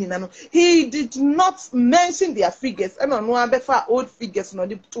he did not mention their figures and on one better old figures no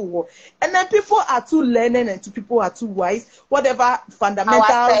too. And then people are too learned and people are too wise. Whatever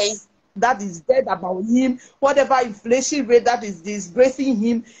fundamentals that is dead about him, whatever inflation rate that is disgracing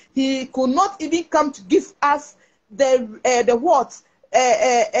him, he could not even come to give us the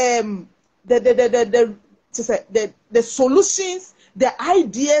solutions, the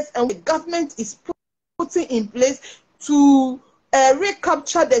ideas, and the government is putting in place to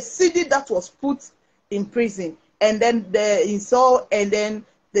recapture the city that was put in prison, and then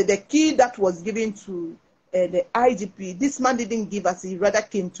the key that was given to the IGP. This man didn't give us; he rather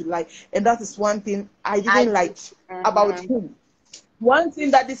came to life, and that is one thing I didn't like about him. One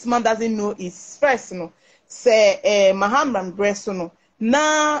thing that this man doesn't know is first, say Mahamman Bresono.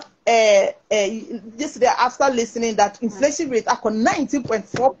 Now, yesterday after listening that inflation rate at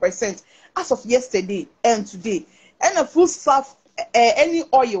 19.4% as of yesterday and today, and a food stuff, any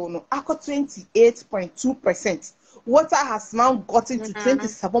oil no, at 28.2%. Water has now gotten to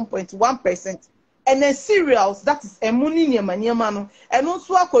 27.1%. And then cereals, that is ammonia, and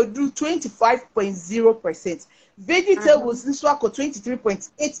also I could do 25.0%. Vegetables, this one could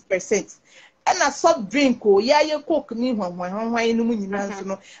 23.8%. And a soft drink, you cook me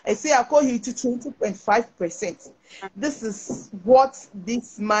I say I call you to 20.5%. This is what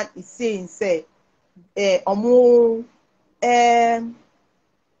this man is saying. Say, the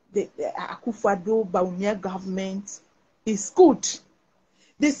Akufo-Addo Bawumia government is good.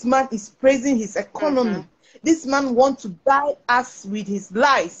 This man is praising his economy. This man wants to guide us with his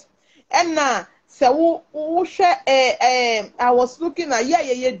lies. And now, so I was looking at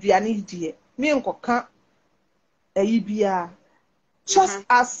just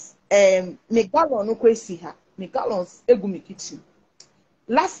as Megalon no kwesi ha, Megalons egumi kitchen.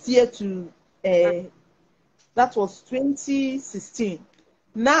 Last year to that was 2016.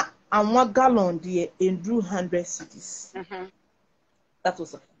 Now and 1 gallon there in 100 cities. That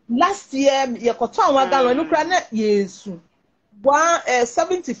was last year. You got 1 gallon. No crane yesu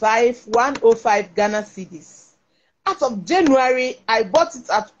 105 Ghana cedis. Out of January, I bought it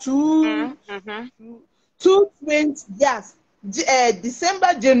at 220. Yes,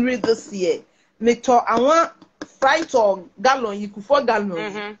 December, January this year. Me to I want fright or gallon. You could 4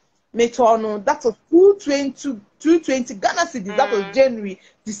 gallons. Me to no that was 220 Ghana cedis. That was January,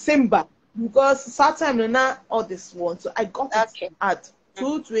 December. Because sometimes now all this one, so I got it at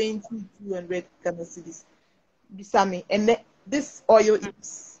 220, 200 Ghana cedis. Bisami, and this oil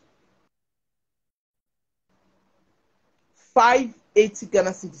is 580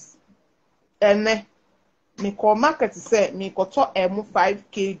 Ghana cedis. And me call market say me ko to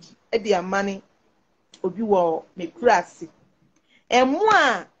 5 kg. E dia money obi wo me krasi. A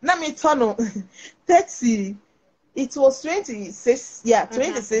na me to 30. It was 26,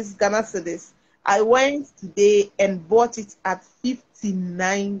 26 Ghana cedis. I went today and bought it at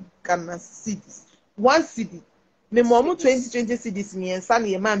 59 Ghana cedis. 1 cedi. Me momu 20 cedis me and son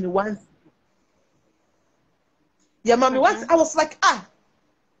ye mami 1 cedi. Yeah, mommy, what? I was like,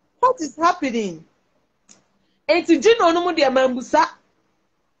 what is happening? And to Jino no dia mambusa.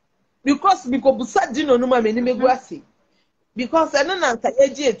 Because busa Jino no ma me ni megwasi. Because I don't answer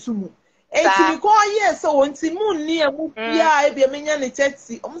eje etumu. And to call yes, so when Timun near Mupia, I be a minion in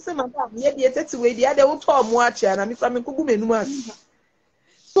Tetsi, almost a madam, yet the Tetsi way the other will talk more and I'm from a kugumen.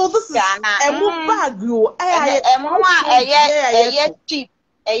 So this is a bag you. Cheap.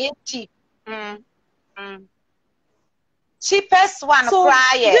 Cheapest one so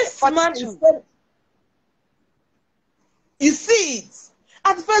prior. This man is you see it.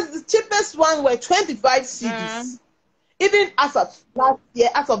 At first, the cheapest one were 25 cedis. Even as of last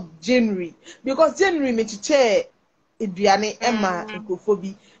year, as of January, because January me chair Adriane Emma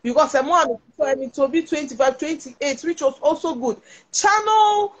Nkofobi, because I'm one to be 25, 28, which was also good.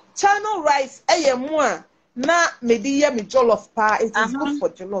 Channel rice, more na mediya me jollof pa. It is good for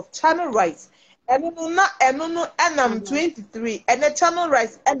jollof. Channel rice, eno no enam 23 and the channel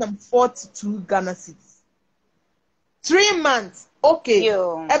rice enam 42 Ghana cedis. 3 months. Okay.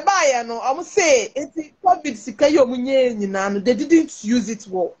 Ebaya no, I'm say it's COVID sika yo munye nyina no. They didn't use it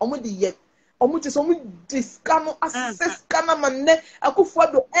well. Omo de yet. Omo just omo discano access kana manne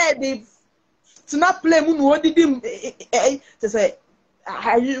akufo do they to not play mu no didn't to say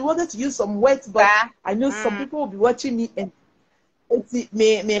I wanted to use some words, but I know some people will be watching me and it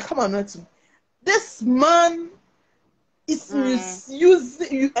may come on not to. This man is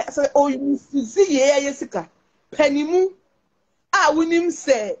misusing Jessica Penimu. Winim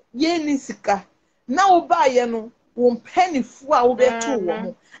say ye nisika. Now buy no won penny fua wo beto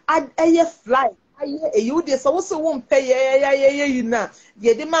wo. Aye fly. Aye you dey so won pay you na.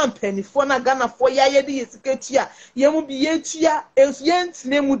 Ye de man penny fo na Ghana fo ye de yesika tua. Ye mu bi ye tua enfient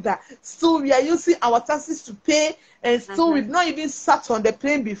nemu da. So we are using our taxes to pay and so we've not even sat on the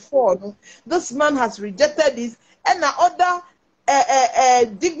plane before. No? This man has rejected this and other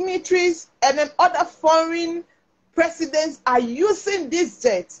dignitaries and then other foreign presidents are using this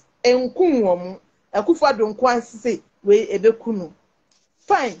jet and kunwomu akufado nkwansi say we ebekunu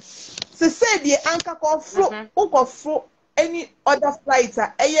fine say the anchor fro any other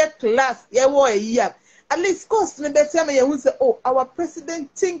fighter air class a year at least cost me better me who say oh our president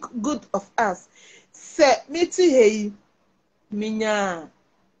think good of us say meti hey minya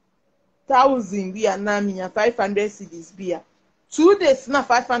 1,000 bia na minya 500 cedis bia 2 days na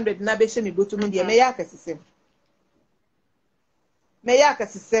 500 na be she me boto no de me ya kasisem me ya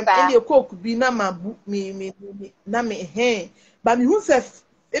kasisem e coke bi na mabu me na me but me who say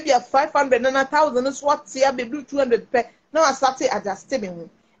e bia 500 na 1,000 so what ya be 200 pe na I start adjust me ho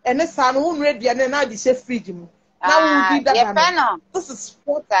ene sa no won ready na di she fridge mu na won di that this is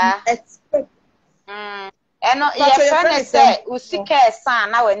what I expect eno ye friend say usika esa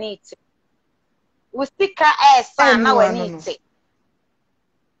na wani ite usika esa na wani ite.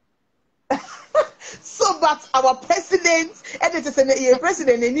 So, but our president, and it is a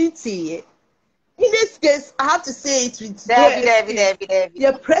president, in this case, I have to say it with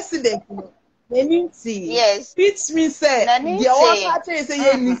your president, yes, which means the water is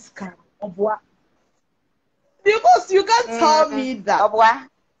a niska of what? Because you can't tell me that,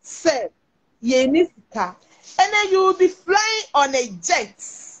 say, niska, and then you will be flying on a jet.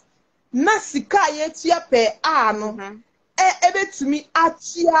 Nasika yet ya pe ano, ebe to me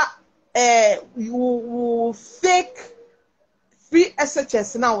achia. You fake free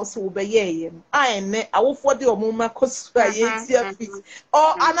SHS now so be I will for the omuma cost fees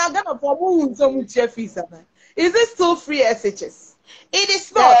or another for whom fees. Is it still free SHS? It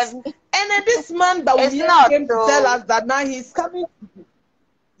is not. And this man that we came to tell us that now he's coming to do.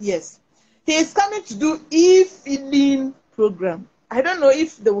 Yes, he is coming to do e-feeding program. I don't know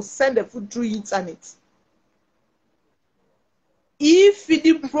if they will send the food through internet.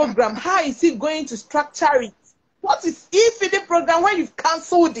 E-feeding program, how is he going to structure it? What is e-feeding program when you've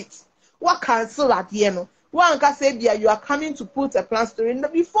cancelled it? What cancel at the end? One can say, yeah, you are coming to put a plan story.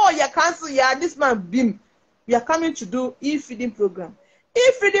 Before you cancel, yeah, this man beam. You are coming to do e-feeding program.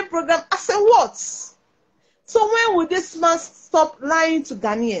 E-feeding program, I said, what? So when will this man stop lying to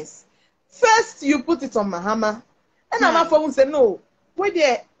Ghanaians? First, you put it on Mahama. And I'm going to say, no. Wait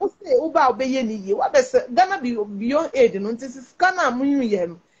there, say over obey ni what is Ghana be beyond aid no this is Ghana munyu ye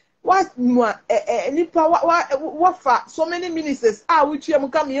no what nipa what so many ministers which you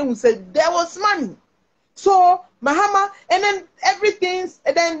come here who said there was money so Mahama and then everything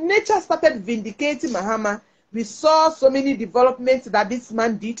and then nature started vindicating Mahama. We saw so many developments that this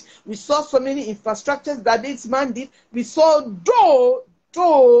man did. We saw so many infrastructures that this man did. We saw though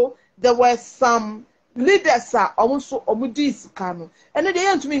there were some leaders are almost omudis kanu and they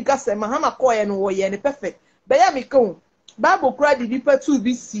want to me say Mahama koye no wo ye ne perfect beya me kan Bible kura di nipa 2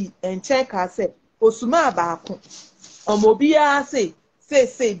 BC and check her say osuma baako omobia say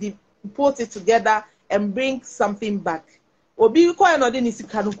they put it together and bring something back obi koye no de ni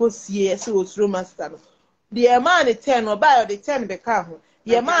sika no ko sie say osuro master no the man 10 or buy the 10 be ka ho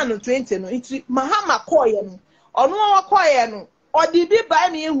the man 20 no it Mahama koye no ono wa koye no or did they buy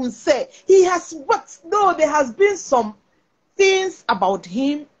me who say he has what? No, there has been some things about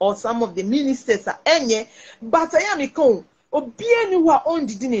him or some of the ministers are any, but I am a con or be anyone on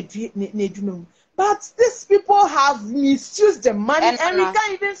the but these people have misused the money and we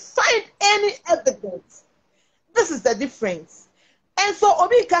can't even find any evidence. This is the difference. And so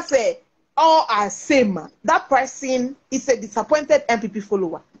Obika say, all are same. That person is a disappointed MPP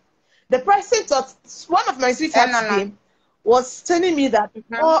follower. The person thought one of my sweethearts came. was telling me that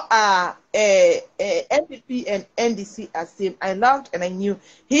all NPP and NDC are same. I loved and I knew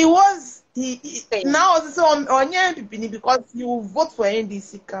he now also on NPP because he will vote for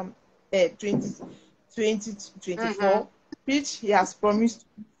NDC come 2024, which he has promised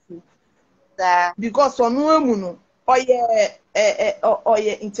to. Because on Muno or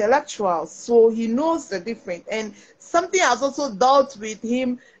intellectual, so he knows the difference. And something has also dealt with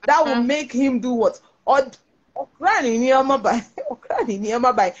him that will make him do what? The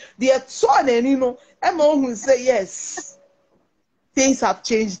son and Emma who say yes, things have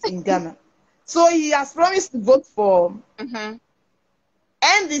changed in Ghana. So he has promised to vote for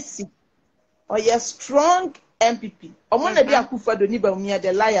NDC or a strong MPP.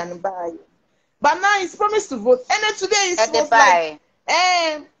 The lion by. But now he's promised to vote. And then today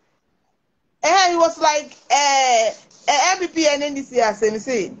he was like, MPP and NDC are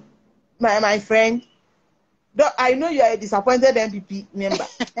saying, my friend, I know you are a disappointed MPP member,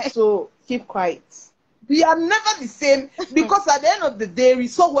 so keep quiet. We are never the same because at the end of the day, we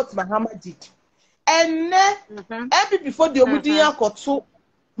saw what Mahama did. And MPP for the Omudinya Kotu,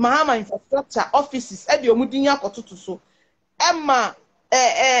 Mahama infrastructure offices, and the Omudinya Kotu to so. Emma,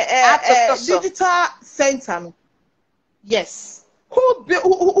 digital center. Yes. Who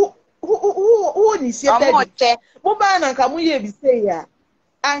initiated? Mobile and Kamuye be say ya.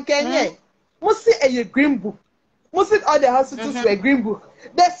 And Kenya. Mostly a green book. Mostly all the hospitals were green book.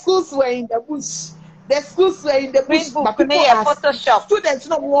 The schools were in the bush. The schools were in the bush. But people are Photoshop. Students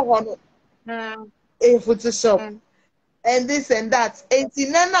no more on a Photoshop. And this and that. And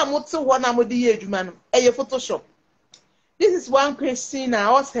Naana moto one amodi edumanu. A Photoshop. This is one question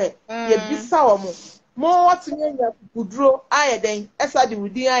I was here. Ye bisa omo. Mo what nyanya kudro ayeden. Esa di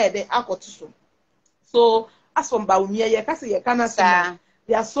wudi ayeden akotuso. So as from Baumia, ye kase ye kana say.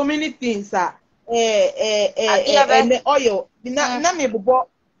 There are so many things and the oil na me bobo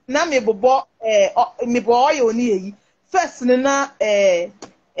oil ni first na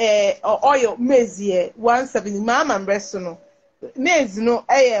oil maize 170 mama breast no maize no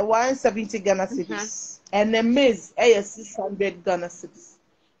 170 Ghana cedis and the maize 600 Ghana cedis.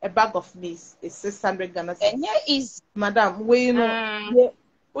 A bag of maize is 600 Ghana cedis. Is madam we you know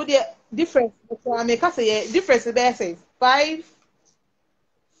the difference I make say difference there say 530.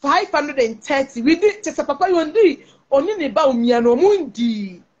 We did just a papa you only about me and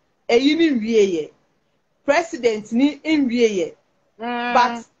mundi a uni president ni in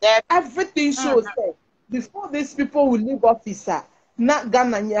but everything shows that before these people will leave office, not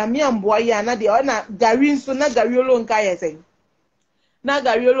Ghana, Yami and Boya, not the honor Garin, so not Gariolo and Kaya saying. Not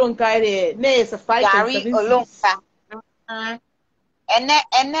Gariolo and Kaya, nay, it's a 5 and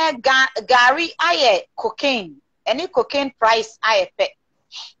then Gary, I cocaine. Any cocaine price I pay.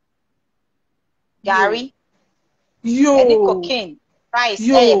 Gary, any cocaine price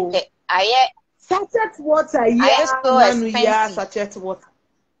I sachet water, yeah, sachet water.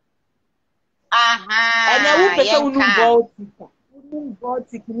 And I will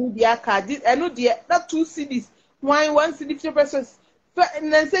I know that 2 CDs, one CD 50 pesos,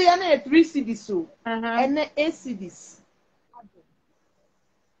 and then say I 3 CDs so, and then 8 CDs.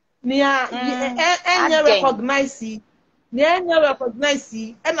 And recognize it,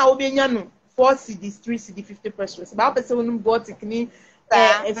 and I will be 4 CDs, 3 CD, 50 pesos. But I person bought a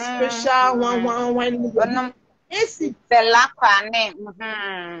special one. AC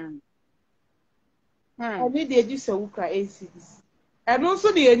I need the use of ACDs. And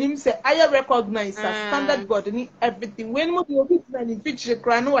also the enemy say I recognize as standard God and everything. When you be in feature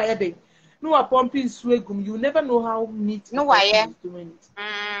cry no I dey. No a pumping swagum, you never know how neat no I doing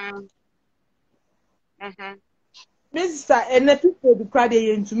it. Mr. and the people be cry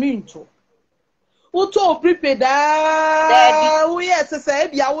they into me into. Uto prepaid we yes say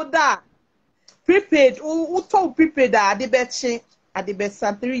bia wo da prepaid uto prepaid the betche at the best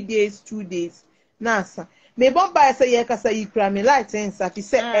 3 days 2 days nasa me bon buy say ye kasa yi kra me light sense afi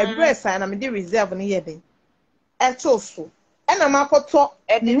say every sign na me dey reserve no ye den eto so e na makoto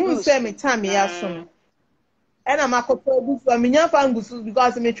me hu say me time ya so no e na makoto bu so me nya fangusu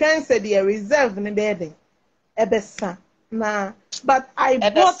because me train say the reserve no dey den e besa na but I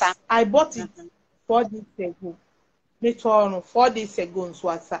bought it 4 days ago. Me told 4 days ago so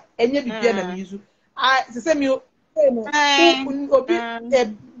asa enye bibia na me use I say me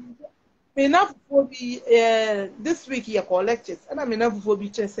enough for be this week here collectors and I'm enough for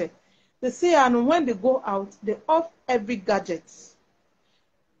be say they say and when they go out they off every gadget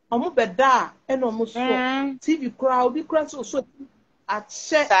omo beda and omo so TV crowd be crowd so at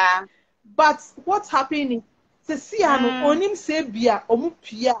share but what's happening they see and onim say bia omo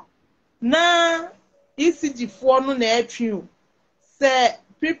pia na ECG for no na etwe say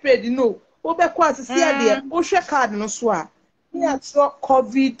prepaid no obekwa asisi ade o hwe card no so a here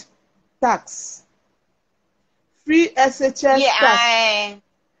COVID tax free SHS tax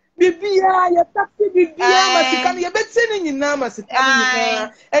bibia ya taxi bibia masika no ye betene nyina masika no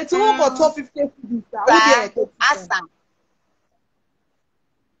nyina enti wo go top 50 cedis wo dey asa.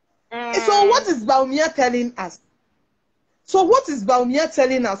 So what is Baumia telling us?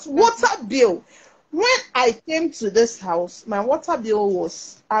 Water bill. When I came to this house, my water bill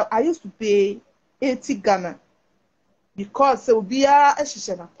was I used to pay 80 Ghana because it would be a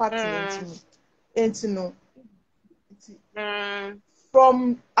apartment.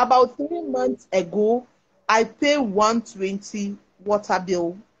 From about 3 months ago, I pay 120 water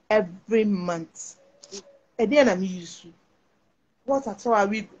bill every month. And then I'm used to what at all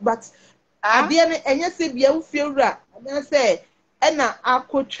we but at the end and you say be a feel right and I say and I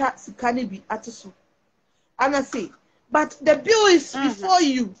could chat sikani be at so and I say but the bill is before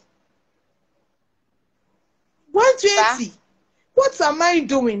you 120. What am I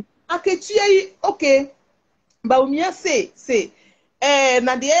doing? Okay but me say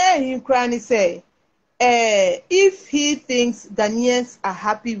na the he crying say if he thinks Ghanaians are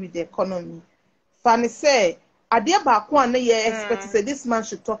happy with the economy Fanny say Adia Bakwan expect to say this man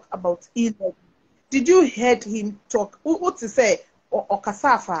should talk about e-levy. Did you heard him talk? What to say or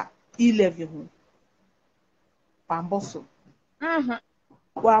kasafa e-levy? Wamboso.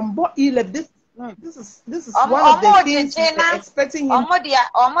 Wambo e-levy. This is one of the things we're expecting him.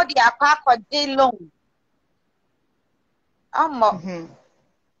 Omodia papa loan.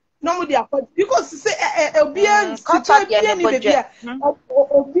 No because say obian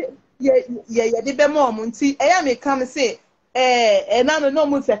yeah, the bemo munti. I may come say, and I no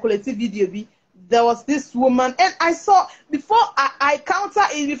more circulative video be. There was this woman, and I saw before I counter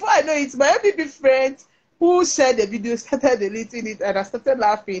it, before I know it, my baby friend who shared the video started deleting it, and I started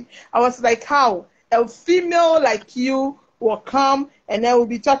laughing. I was like, how a female like you will come and I will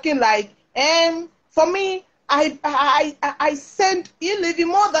be talking like, for me, I send e-levy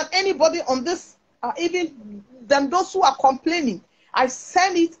more than anybody on this, even than those who are complaining. I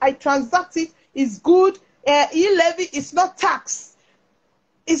send it, I transact it, it's good. E-levy is not tax.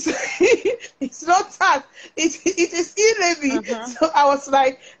 It's it's not tax. It is e-levy. So I was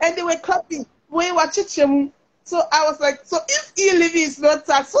like, and they were clapping. We were chichim. So I was like, so if e-levy is not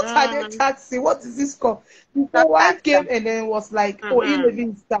tax, what are they taxing? What is this called? So one came and then was like, oh, e-levy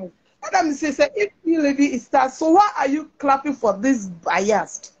is tax. Madam says, if e-levy is tax, so why are you clapping for this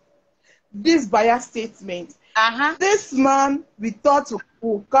biased statement? This man, we thought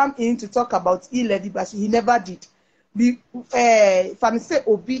would come in to talk about e-levy, but he never did. If I say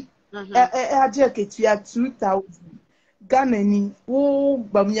Obi, Ajeketia 2000 Ghana ni,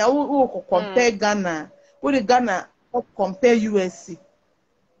 Bamia, compare Ghana, what the Ghana compare USC.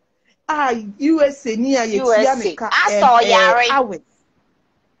 USA near USC. I saw Yari.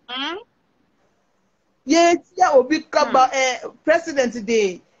 Yes, yeah, Obi Kaba, President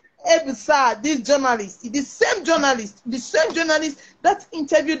today. This journalist, the same journalist that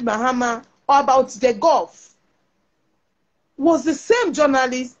interviewed Mahama about the Gulf was the same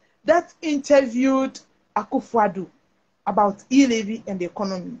journalist that interviewed Akufo-Addo about e-levy and the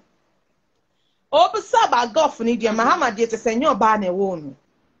economy. Obisa about Gulf ni dia Mahama dia te senyo ba na ewo no.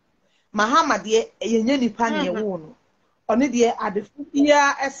 Mahama dia yenye nipa na ewo no. Oni dia adefu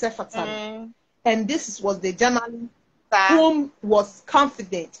ya esefatan. And this was the journalist whom was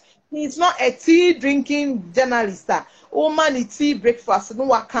confident. He's not a tea drinking journalist. Oh man, tea breakfast, no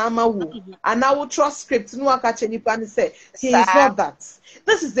wakama wo. And I will trust script, no wakache nipa ni say he is not that.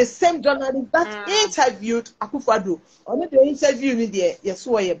 This is the same journalist that interviewed Akufo-Addo. Only the interview ni there, yes,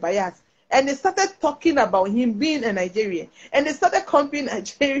 were bias. And they started talking about him being a Nigerian. And they started comparing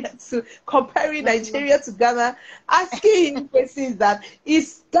Nigeria to Ghana, asking him questions that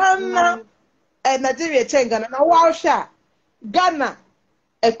is Ghana and Nigeria change Ghana. Now, wow, Ghana,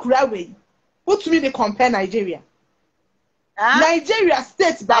 a Kurawe. What do they compare Nigeria? Nigeria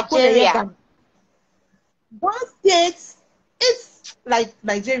state back Ghana. One state is like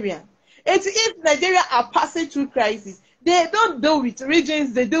Nigeria. It's if Nigeria are passing through crisis, they don't deal with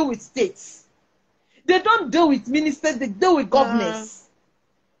regions, they deal with states. They don't deal with ministers, they deal with governors.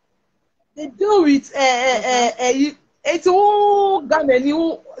 They deal with it's all Ghana.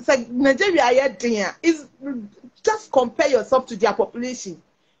 It's like Nigeria is just compare yourself to their population.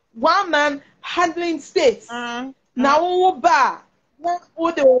 One man handling states. Now the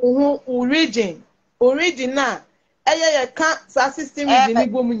origin now. Can't system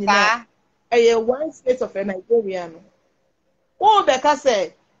one state of a Nigerian. Oh, Becca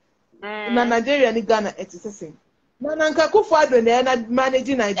said, na Nigeria ni Ghana etisese na nanka Akufo-Addo na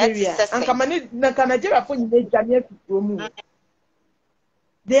manage Nigeria anka nanka Nigeria for nyina dwane afitro mu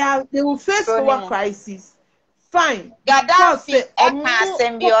they will face our crisis fine Gaddafi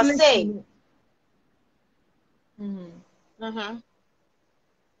symbiosis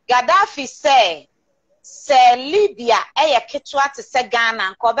Gaddafi say Libya ketwa te se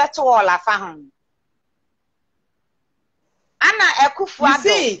Ghana nko beto wala fa ho ana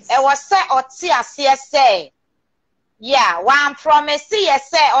Akufo-Addo was say oti ase say yeah one promise say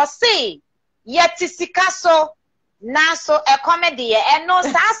or say yet sika so na so comedy no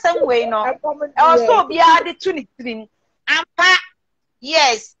sasem we no also bia de to ni trim ampa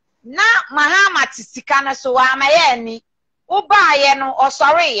yes na mahama tisika na so amaye ni ubaye no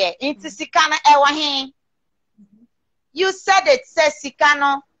osore ye intisika na ewa hin you said it says sika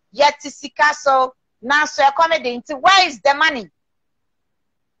no yet sika so now so comedy into where is the money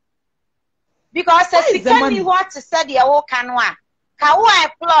because the money what to say the whole canwa can who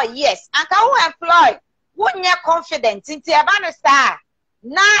employ yes and can who employ won't you confident into a banner star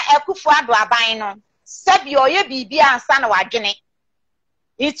na Akufo-Addo aban no sabi oye bibia ansa na wadwene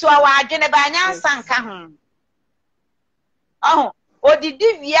itu awadwene ba nyansa nka ho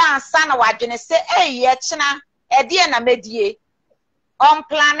odidi via ansa na wadwene se ye chena e na medie on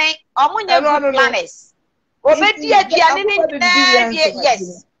planning omunya good planners obedi aduane ni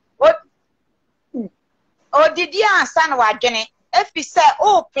yes odidi ansa na wadwene if you say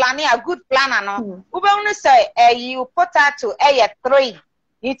planning a good planner no ube unu say you put out to 3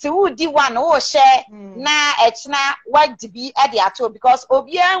 it would di one share na echna what be at the ato because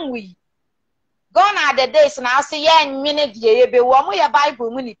obi anwi gone are the days now say yeah minute ye be wo mo ya bible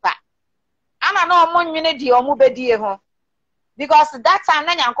mu nipa ana na omo nwene di omo bedie ho because that time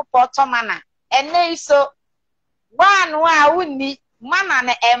na Nyankopɔn to mana ene so one wa wuni mana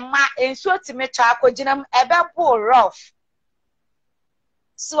na emma enso timetwa akoginam ebe bo rough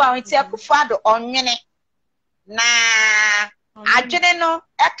so awenti Akufo-Addo onwene na adwene no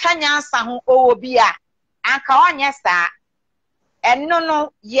eka nyansa ho owo bia anka onye saa eno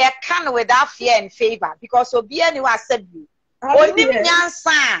no ye can without fear and favor because obi ani wa sabi onim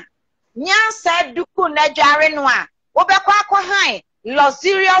nyansa duku na dware no a obekwa akwa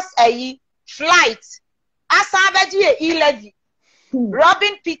luxurious flight asa abeji e-levy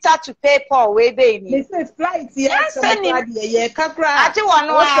robbing Peter to pay Paul we be ni they say flight yes ye kakra ati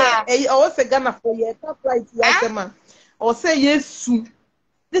wono o se Ghana for ye flight yes man or say yesu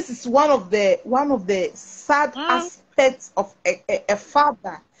this is one of the sad aspects of a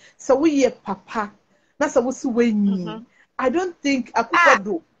father so we papa na so we wenyi I don't think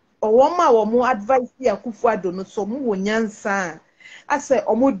Akufo-Addo or more advice here Akufo-Addo no so mu wonyansa I say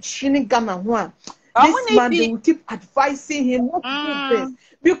omo chini Ghana ho this man they will keep advising him not to do this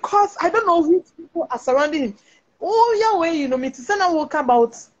because I don't know which people are surrounding him. Oh yeah, you know me to send a walk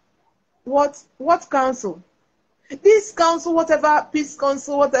about what council? This council, whatever peace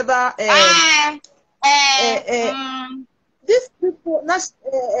council, whatever these people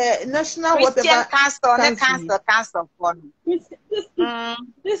national Christian whatever council for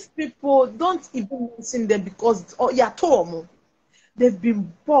these people don't even mention them because they've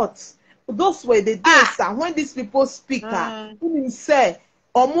been bought. Those were the days when these people speak say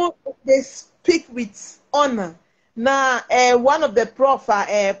they speak with honor. Now one of the prof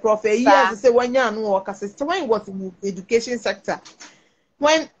years say when he was in the education sector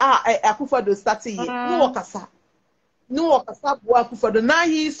when Akufo-Addo started no Akufo-Addo now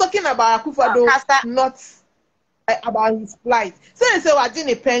he's talking about Akufo-Addo not about his plight. So he say watching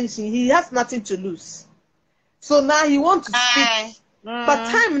a pension he has nothing to lose so now he wants to speak. But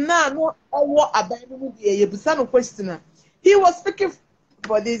time now, no question. He was speaking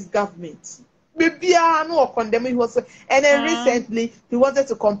for this government. Maybe I no condemn he was, and then recently he wanted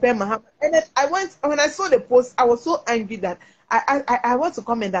to compare Muhammad. And then when I saw the post, I was so angry that I want to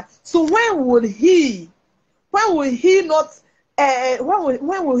comment that. So when will he not?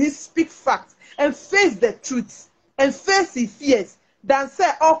 When will he speak facts and face the truth and face his fears? Than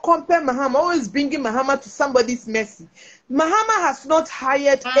say, compare Muhammad, always bringing Muhammad to somebody's mercy. Muhammad has not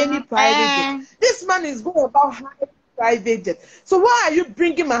hired any private jet. This man is going about hiring private jet. So why are you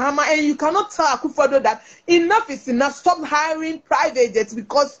bringing Muhammad and you cannot tell Akufo-Addo that enough is enough, stop hiring private jets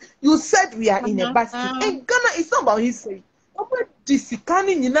because you said we are in a bad state. And Ghana, it's not about history.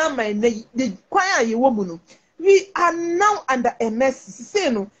 We are now under a mess.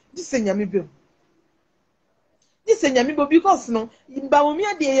 Say no, this is Nyamibo. This is Nyamibo because no,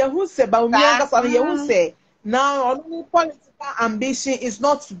 Baumia de Yahu se Baumia Yahu say now only political ambition is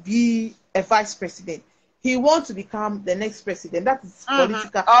not to be a vice president. he wants to become the next president. That is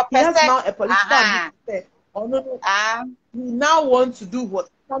political. Oh, he has now a political uh-huh. oh, no. He now wants to do what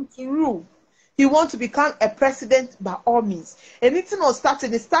comes to rule. He wants to become a president by all means. Anything was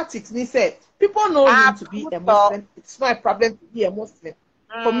started, it started. And he said, people know him to be a Muslim. It's not a problem to be a Muslim.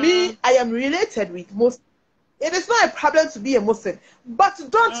 For me, I am related with Muslims. It is not a problem to be a Muslim, but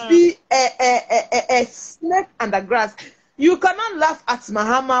don't be a snake under grass. You cannot laugh at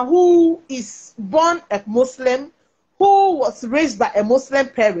Muhammad, who is born a Muslim, who was raised by a Muslim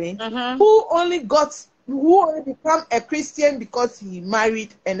parent, who only became a Christian because he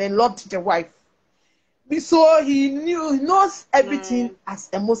married and then loved the wife. So he knows everything as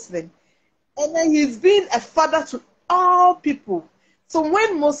a Muslim, and then he's been a father to all people. So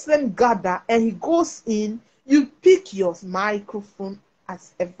when Muslims gather and he goes in, you pick your microphone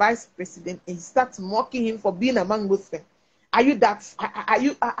as a vice president and you start mocking him for being among Muslims. Are you that? Are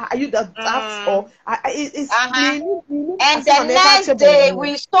you that? Or it's and the next day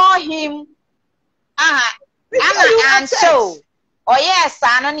we saw him. And so, oh yes,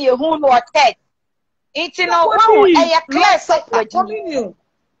 I don't know who was that. It's no one a class of communion.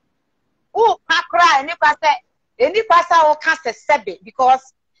 Oh, I cry. Any pastor will cast a sebe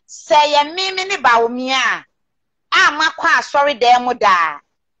because say a mimi baumia. I'm sorry, demoda.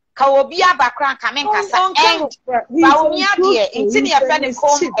 Kawobia background coming cast and baumia dear. It's in your friend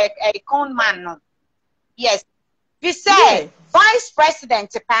a con man. Yes, we say vice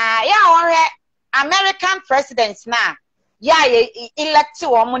president. Yeah, American presidents now. Yeah, elect to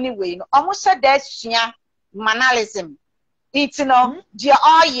money way. Almost a dead manalism. It's no, dear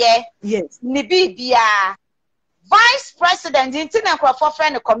all year. Yes, Nibibia. Vice president, internet for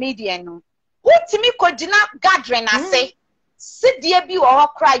friend a comedian. Who to me could not gathering? I say, sit dear be or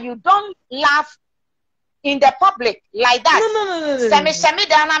cry. You don't laugh in the public like that. No. Semi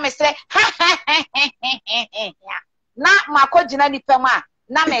down, I say, not my cojina ni pema.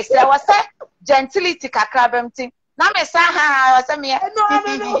 Na me say, was a gentility kakrabem thing. Na me say, was a me.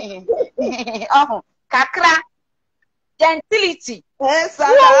 No. Oh, kakra. Gentility. Yes,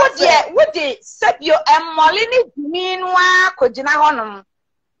 would they set your molini meanwhile kojina honum?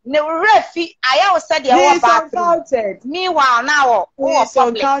 Ne refi, I always said you are bathroom. Meanwhile, now,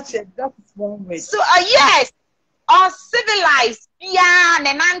 uncultured. That is one way. So, yes, uncivilized, yeah,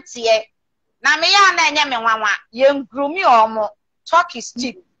 nenantie. Na me ya na enye me nwanwa, ye ngrumi omo, talk is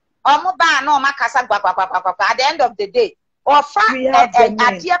cheap. Omo ba na o makasa gba. At the end of the day, or fa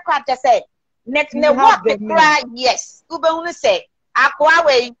adie kwa te say ne what the cry yes ube unu say akwa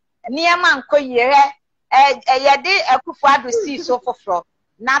we niema nko yere yede akufu ado si so foforo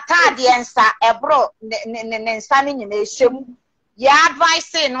na taade ensa ebro ne nsa ne nyina ehyem ya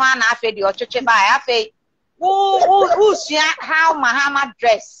advice no na afi de ochoche ba afi who sua how Muhammad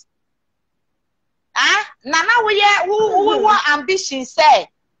dress nana we who ambition say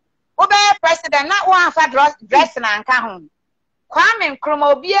obe president na one fa dress na nka ho Kwame Nkrumah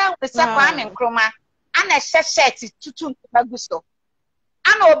obia wese Kwame Nkrumah ana shirt tutu baguso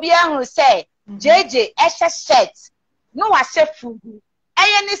ana obia hu say JJ shirt no wa fugu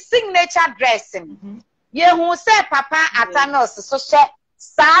eye ni signature dressing ye hu say papa Atanos so she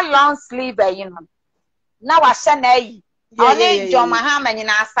long sleeve you know na wa na yi oni John Mahama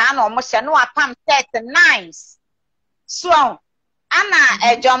nyina sa na omo she no apam shirt nice so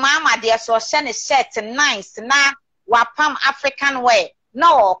ana John Mahama de so she ne shirt nice na wapam African way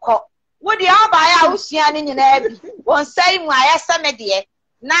no oko wo de abaya usia ni nyina bi won sai mu ayasa me de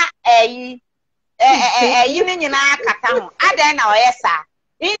na yi ni nyina kata ho adan na oyesa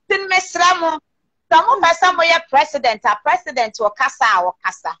intin mesra mo samo pesa mo ye president o kasa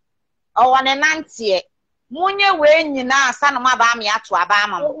o wone nante munye we nyina asa no maba me ato aba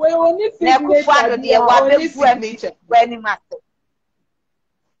ama mo na kufu ado de wa befu am wani mate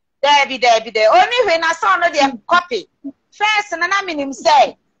Debbie. Only when I saw no the copy. First, and I mean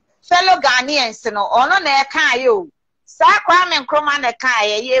say, fellow Ghanaians, no, or no, ne kayo. Sa Kwame Nkrumah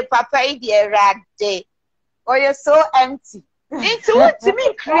kaya, ye papa, dear rag day. Oh, you're so empty. Into what to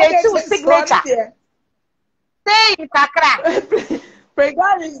me create two signature. Say, Kakra.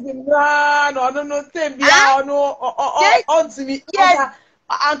 Pregan is the man, or no, on to me. Yes.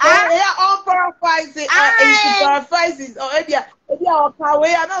 And all paraphrase already.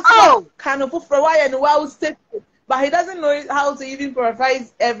 Kind of for a while and well stated, but he doesn't know how to even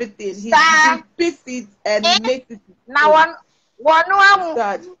paraphrase everything. He picks it and he makes it. Now one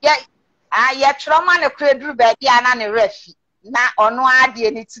yeah, trauma and a cradle baby and a refi. Now on one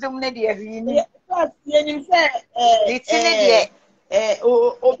idea, it's the money. It's in it.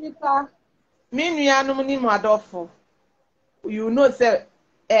 Opita, mean, you are no money, my daughter. You know, sir.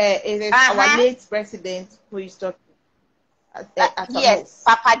 it is our late president who is talking at yes,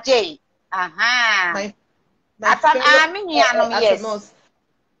 Papa J. My yes.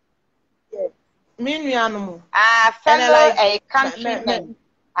 Fellow countrymen.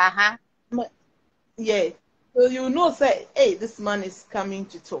 Yeah. So you know, say, hey, this man is coming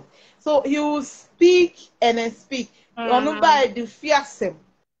to talk. So he will speak and then speak. On by the fearsome.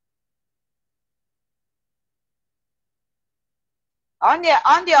 On the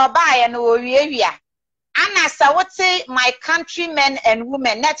Obaya and Uriavia. Anna Sawati, my countrymen and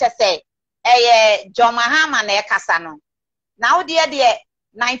women, let us say, John Mahama ne Casano. Now, dear,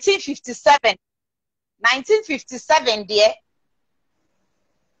 1957, dear.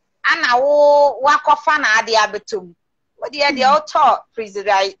 Anna Wakofana adi abetum. What dear, the author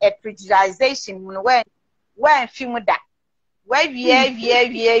prejudication when film that. Where we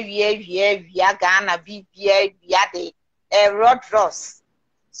Gana be the road ross.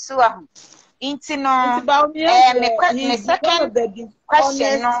 So, Intino, my second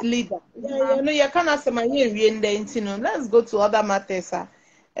question leader. Yeah, no, you can't ask my here in the Intino. Let's go to other matters. Yeah,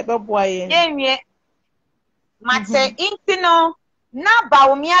 Mate Intino, now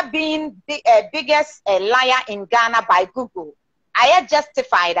Baumia being the biggest liar in Ghana by Google. I am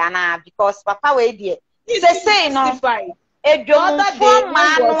justified, Anna, because Papa way dear. Say no. A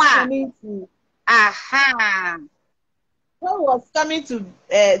man. Aha. Who was coming to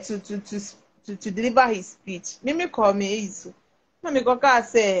deliver his speech? Mimi call me Isu. Mami Koka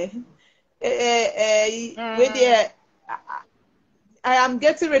say, I am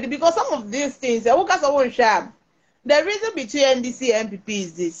getting ready because some of these things, the reason between NDC and MPP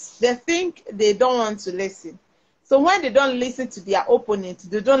is this: they think they don't want to listen. So when they don't listen to their opponent,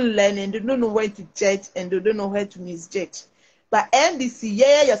 they don't learn and they don't know where to judge and they don't know where to misjudge. But NDC,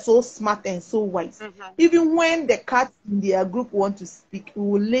 you're so smart and so wise. Even when the cats in their group want to speak, we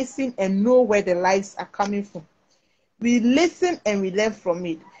will listen and know where the lies are coming from. We listen and we learn from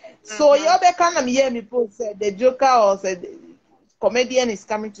it. So said the joker or said the comedian is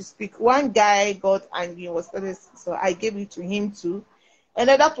coming to speak. One guy got angry, so I gave it to him too. And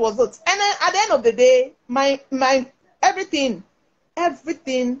then that was it. And then at the end of the day, my everything I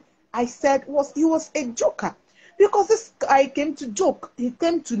said he was a joker. Because this guy came to joke, he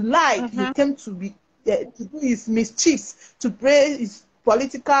came to lie, he came to do his mischiefs, to play his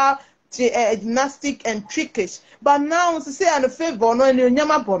political gymnastic and trickish. But now, to say in favor,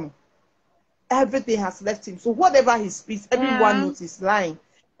 everything has left him. So whatever he speaks, everyone knows he's lying.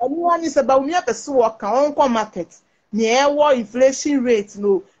 Everyone is about me person work on market. Near inflation rate,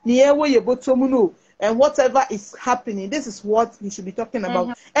 no, near where you bottom no, and whatever is happening, this is what we should be talking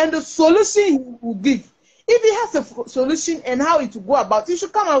about. And the solution he will give. If he has a solution and how it will go about, he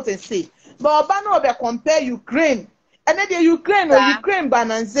should come out and say. But Obama will compare Ukraine. And then the Ukraine or Ukraine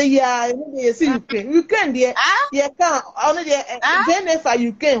ban and say, yeah, you see Ukraine. Ukraine, yeah, can't only Jane for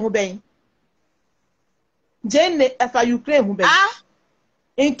Ukraine who bang. Jane for Ukraine who bang.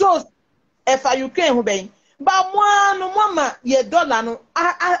 In toast for Ukraine who bang. But one mama, ye dollar no,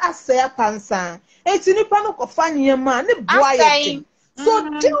 I say a pansan. It's in the panel of funny man, the boy.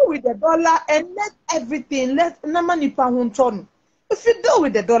 So deal with the dollar and let everything, let money pound ton. If you deal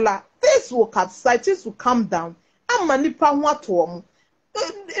with the dollar, this will capsize, this will come down. And money pound what to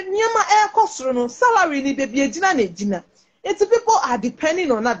Nyama air cost salary need to be a jina. It's people are depending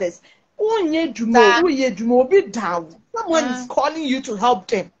on others. Be down. Someone is calling you to help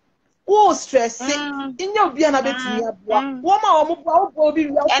them. Oh, stress in your Biana Betty. Woman,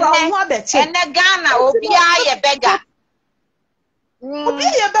 and the Ghana will be a beggar. Be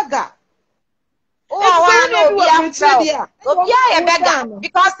a beggar. Oh, be a beggar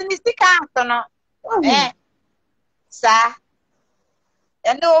because in the stick out, sir.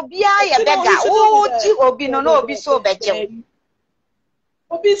 And no be a beggar. Oh, Obi no be so beggar.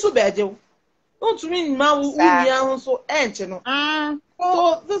 Obi so beggar. Don't mean man so ancient.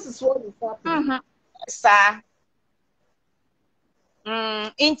 So this is what is happening. Sir.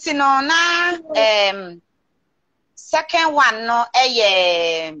 Intino na second one no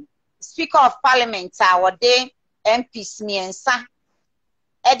Speaker of Parliament our day MPs miensa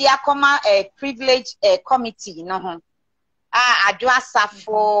edi akoma privilege committee no ho adu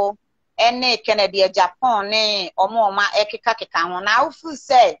asafo ene Kennedy Japan ne omoma ekeka ho na ufu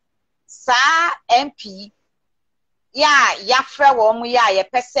say sa MP ya fra wo mu ya ye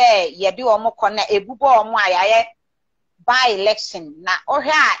pese ye de wo mu kona ebubo wo mu ayaye by election na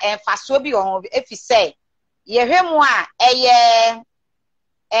ohwe a emfaso bi wo ho efi say ye hwemu a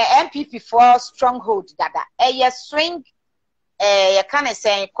MPP for stronghold dada swing ye can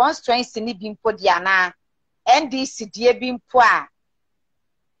say constituency ni bi mpo dia na NDC die bi mpo a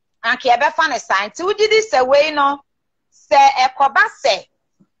anke ebefa ne sign ti wudi se we no se ekoba se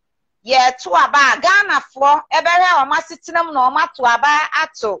ye to aba Ghana fo ebere o masetinam na o mato aba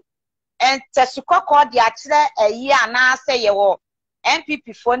ato entesukoko de akire ayi ana se ye wo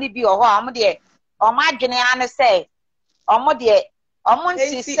MPP fo ni bi o ho am de o madwene ane se omo de omo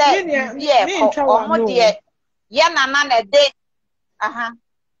nti se bi e ko omo de ye nana na de aha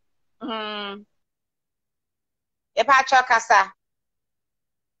e pa chokasa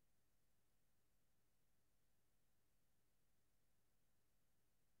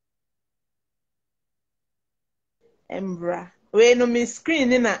embra we no me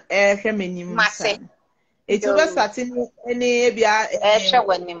screen na ehwe manim sa it will start any bia ehwe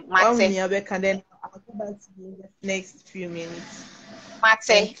wanim mate ya be can then I'll go back to you in the next few minutes.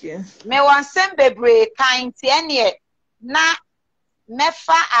 Thank you. Me wan sem bebre kan ti ene na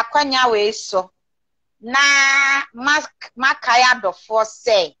mefa akwanya we so na makaya dofo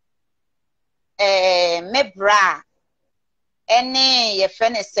say mebra ene ye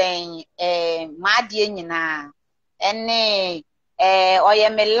fene sen maadie nyina ene oye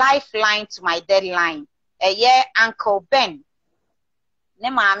me lifeline to my deadline ye Uncle Ben ne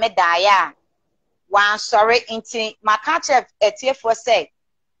ma me daaya wan sorry inti makache etiefo say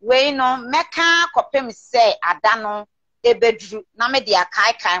we no meka kopem say adano ebedru na me dia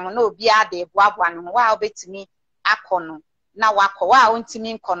kai mo na obi ade boaboa no wa obetimi akono na wakọ wa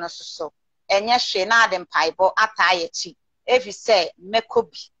ontimi nkono soso enye hwe na ade mpaibo atayechi efi say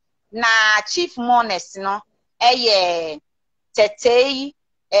mekobi na chief mourners no eye tetei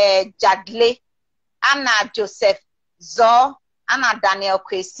jadle ana Joseph zo ana Daniel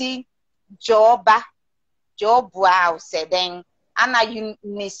Kwesi Joba Jobua Seden ana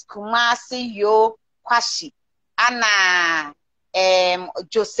Eunice Kumasi yo Kwashi ana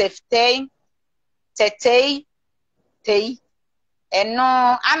Joseph Tetei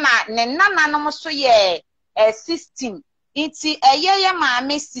eno ana ne nana no so ye 16 inti eyeye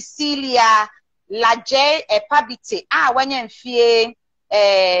maame Cecilia Laje Epabite wanya mfie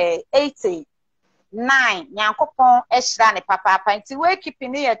 89 nyankopon ehira ne papa nti we keep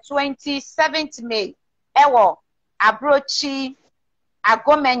ne ye 27th May ewo abrochi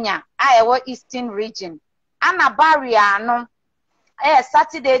agomenya ewo Eastern region ana barrier no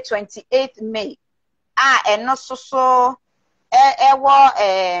Saturday 28th May eno soso ewo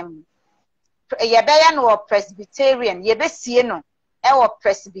yebeya no Presbyterian yebesie no ewo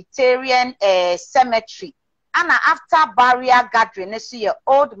Presbyterian cemetery ana after barrier gathering so ye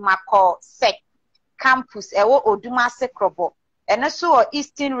Old Mako Sec campus ewo Odumase Krobo eno so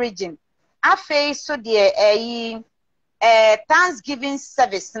Eastern region afei so de Thanksgiving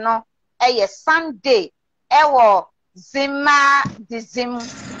service no Sunday ewo Zima Dizim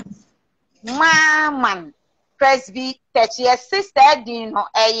man Presby Church sister din no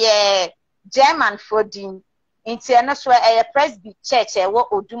German Fodin inti eno so Presby Church ewo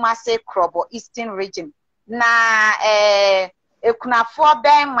Odumase Krobo Eastern region na ekunafo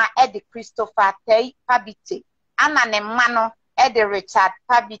ben ma Christopher Tei Pabite ana ne mano Richard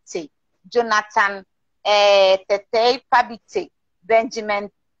Pabite Jonathan Tetei Pabite Benjamin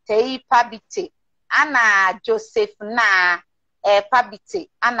Tei Pabite ana Joseph na Pabite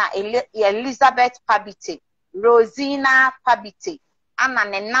ana Elizabeth Pabite Rosina Pabite ana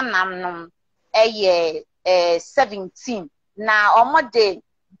ne nanam 17 na omode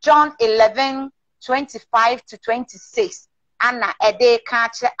John 11:25 to 26 ana ede ka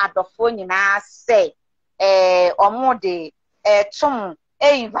che adofo nyina say omode tum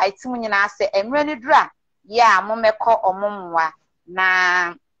invite mu nyina say emre ni dura ya mo mekọ omumwa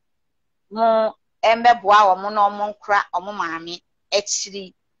na mo embeboa omo no omo nkra omo maame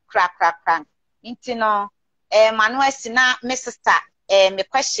echiri kra nti no Manuel sina me sister me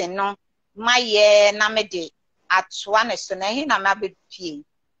question no maye na me de atoa ne so na hi na ma bedupie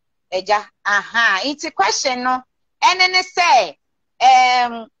eja nti question no enene say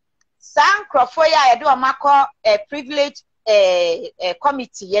san crofo ya do makọ privilege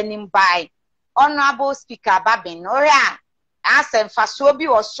committee yenim by honorable speaker Babin ora asem faso bi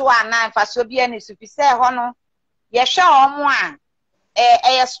oso ana faso bi ene su fi say ho no ye hwe omo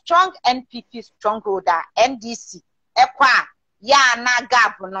a strong NPP strongholder NDC ekwa ya na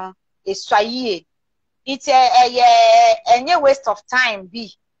gap no eswaye it enye waste of time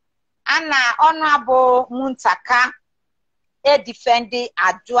bi ana honorable Muntaka defending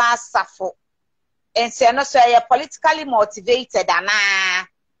Adua Safo and say no so politically motivated ana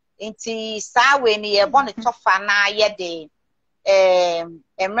inti sawe ni ye bone tofa na ye de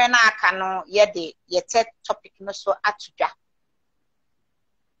emre na aka no ye de ye topic no so atudwa.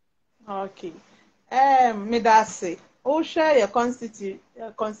 Okay. Me that's it. oh share your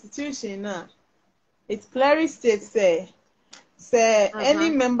constitution now. It clearly states say any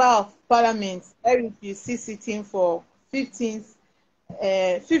member of parliament refuse sitting for 15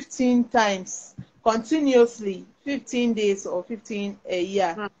 times continuously 15 days or 15 a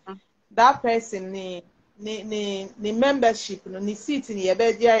year. That person the membership no ni seat ni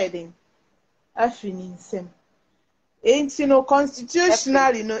ebe dia yeden afi ni nsem. Ain't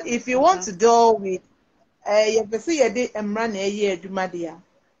constitutionally if you want to deal with you person yede emra na eye aduma dia.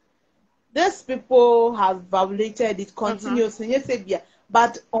 These people have violated it continuously. Yes,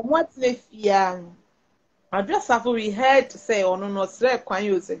 but on what if I just have we heard say no kwan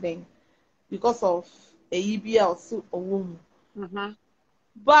you say because of a EBA also a woman.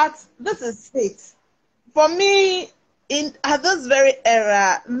 But this is it. For me, at this very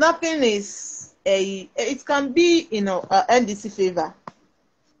era, nothing is it can be NDC favor.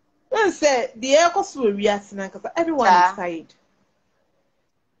 Let's say the air cost will react because everyone is tired.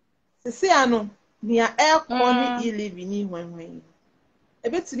 Se ano nia aircon e live ni hwanhwan e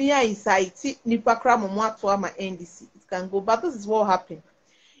betumi ya insight nipa kra momo ato ama NDC it can go, but this is what happened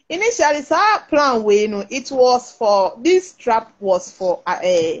initially. Our plan way it was for this trap was for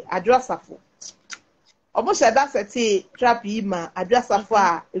addressafo omo sheda seti trap yi ma addressafo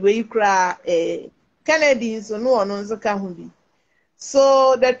a we kra Kennedy so no ono nzo ka ho bi.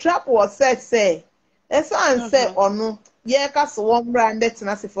 So the trap was set say esan say ono ye ka so won brand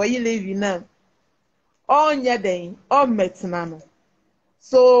tena se for you live now onya den o metena no.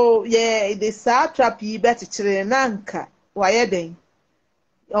 So yeah, the sa trap yi bet chire na nka wa ye den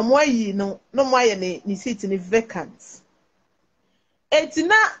omo yi no mo aye ni seat ni vacant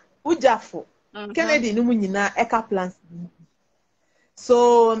etina ujafo Kennedy ni mu nyina eka plans.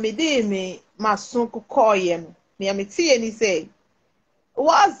 So me masun ko koye no me tie ni say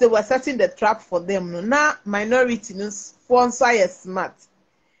whilst they were setting the trap for them, now minority sponsor is smart.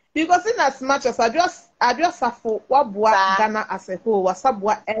 Because in as much as I just for wabua Ghana as a whole,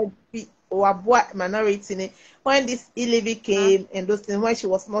 wasabua LP or wabua minority when this Illivi came and those things when she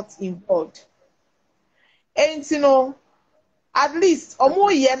was not involved. And at least omo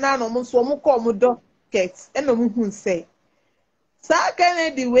yena no mo so omo ko omo docket and omo hu say. Sa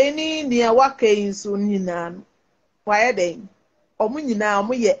Kennedy weni ni awaka inso nyina no. Why then? Omo nyina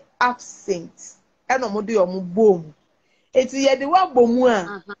omo ye absent e no mo de omo bom eti ye de wa bomu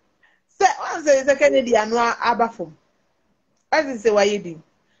a se wan say Kennedy anu abafom as say why di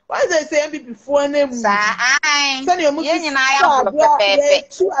wan say MPP fo na mu se ne omo ye nyina ya bolo pepe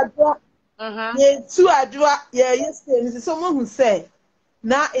ye tu adwa ye yesterday so mo hu say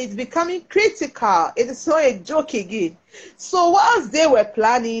now it's becoming critical. It is not a joke again. So whilst they were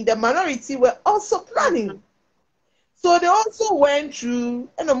planning, the minority were also planning. So they also went through,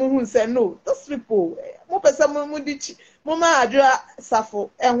 and Omuhun said, no, those people, Mama Adra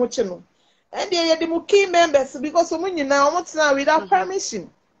Safo, and what you know. And they are the key members because Omunya now wants now without permission.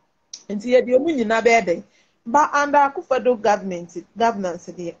 And here the Omunya bed. But under Akufado governance,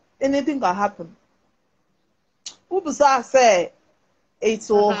 anything can happen. Ubusa say it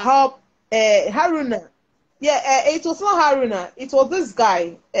will help Haruna. Yeah, it was not Haruna, it was this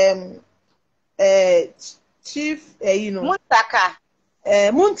guy, Chief, Muntaka,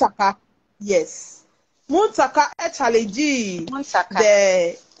 yes. Muntaka challenge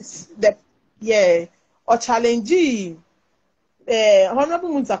or challenge Honorable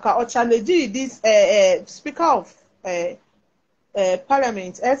Muntaka or challenge this Speaker of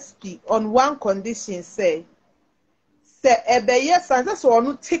Parliament SP on one condition say yes, and that's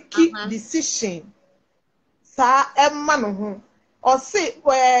one take decision. Sa Emma no or say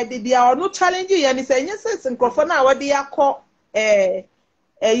where they are no challenging and say yes and crofona what they are called a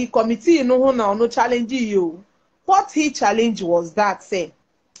committee no challenge you. What he challenged was that say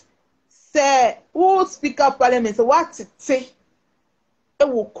who Speaker of Parliament what it say e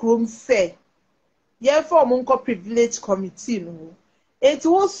wo krom say ye for monko privilege committee no it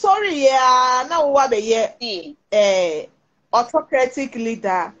was sorry yeah now what be autocratic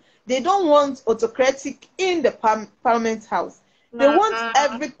leader. They don't want autocratic in the Parliament House. They want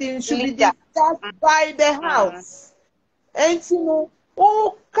everything should be discussed by the House. And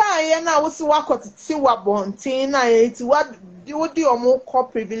oh, can now was what to see what Bontina it's what do the more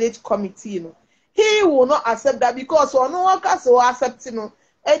privilege committee. He will not accept that because or no workers will accept a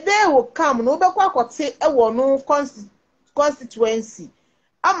day will come, no back say a no constituency.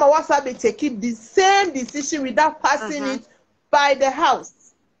 Ama wasabi taking the same decision without passing it by the House.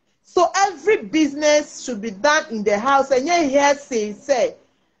 So every business should be done in the House. And here say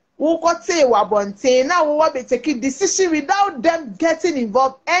who got say wabonte now we will be taking decision without them getting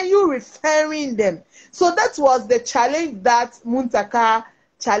involved and you referring them. So that was the challenge that Muntaka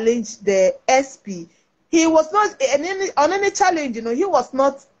challenged the SP. He was not on any challenge, you know, he was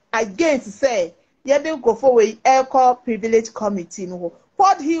not against say yeah didn't go for a air privilege committee. No.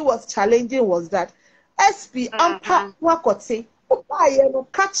 What he was challenging was that SP ampa wakote no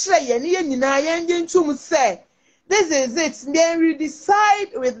catch say this is it. Then we decide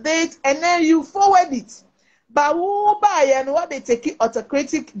with it and then you forward it. But who buy and what they take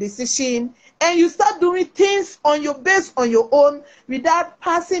autocratic decision and you start doing things on your base on your own without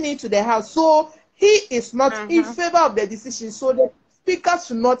passing it to the house. So he is not in favor of the decision. So the speaker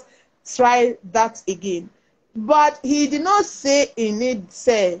should not try that again. But he did not say in it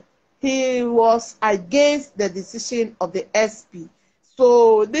say he was against the decision of the SP.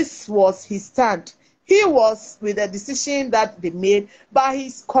 So this was his stand. He was with the decision that they made, but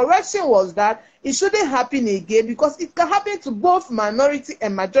his correction was that it shouldn't happen again because it can happen to both minority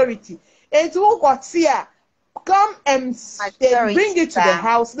and majority. And to what here, come and bring it to the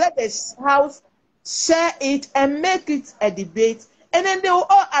house, let the house share it and make it a debate, and then they will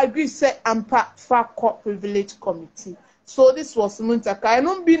all agree say ampa for court privilege committee. So this was Muntaka. I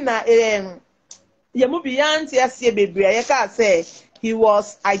don't be na yamubiyanti asiye bebre. I can say he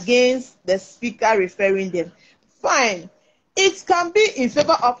was against the speaker referring them. Fine. It can be in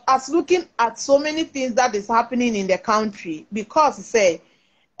favor of us looking at so many things that is happening in the country because he say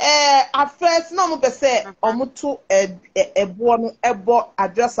at first no mo say omuto ebo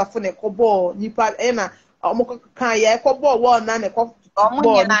address afone kobo nipa na omo kan ye kobo wo na ne kobo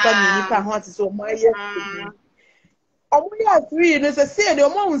nipa ho ati so mo aye omuya three no say de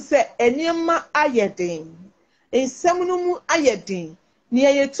omo say enema ayeden ensem no mu ayeden ne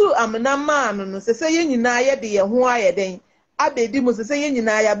yetu amna ma no say ye nyina ayede ye ho ayeden abedi mo say ye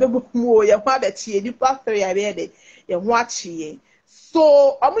nyina ya bebo mu o ye ho abechie nipa 3 ya be de ye ho achie.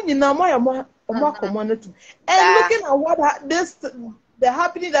 So nyina mo ya mo community and looking at what the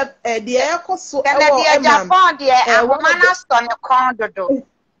happening that the air so and the Japan the woman on the condo.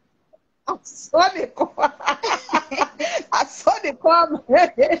 I saw the come.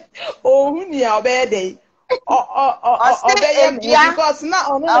 Oh, who obey because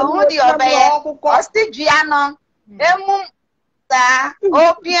now on the Giano.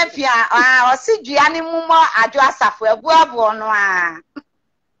 Oh, Pia, I see Gianni Mumo address for a buono.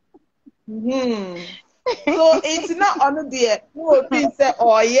 So it's not on the who say,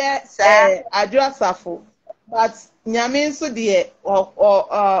 oh, yes, address but Nyamin so dear or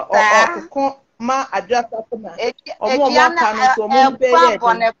ma address na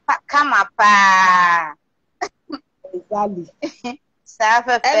come up exactly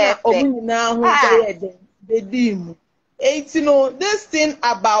you know this thing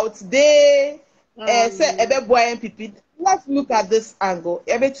about they say ebe boy MPP. Let's look at this angle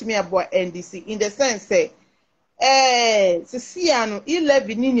ebe to me about NDC in the sense say sisiano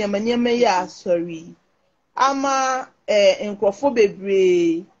 11 ni nyama ya sorry ama nkrofo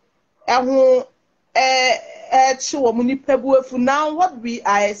bebre ehun chiwo mu nipa buefu. Now what we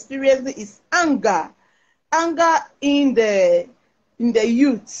are experiencing is anger in the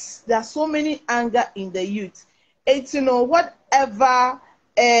youth. There are so many anger in the youth. It's you know whatever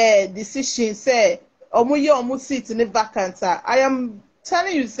decision say omu seat in the vacant. I am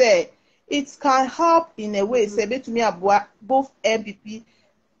telling you say it can help in a way say bet me both MPP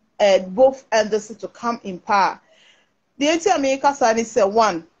both NDC to come in power. The anti-America side say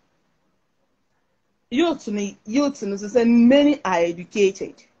one, youth say many are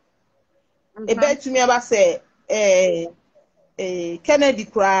educated. A bet me about say Kennedy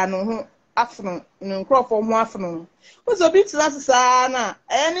cry no afternoon no crop for one afternoon. What's a bit to that sana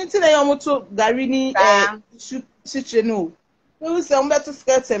anything I want to garini should know. We will say better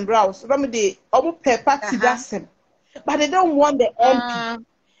skirts and brows. Remedy almost per party that's him. But they don't want the MP.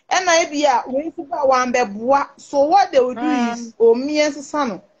 And idea we one so what they will do is me and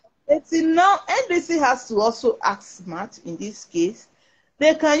Susano. It's now NDC has to also act smart in this case.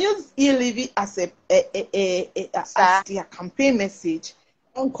 They can use e-levy as as their campaign message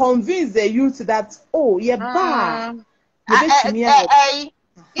and convince the youth that yeah bad.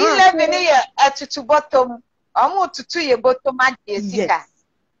 E-levy to bottom almost to your bottom yes.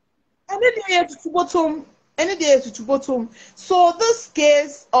 And then to bottom. Any day to bottom. So this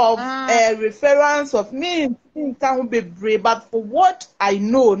case of reference of me can be brave, but for what I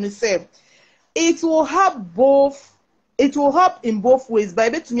know, it will help both. It will help in both ways. By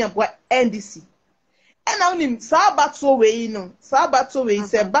bet to me about NDC. And now Sabato way, Sabato way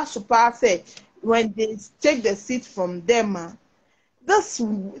say Bashupa say when they take the seat from them,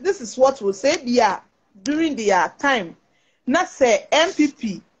 this is what we'll say during their time. Not say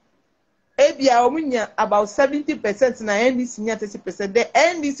MPP. Ebia about 70% na NDC near 30%. The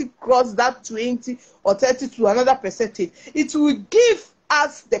NDC cross that 20 or 30 to another percentage. It will give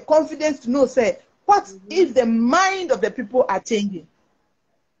us the confidence to know, say, what if the mind of the people are changing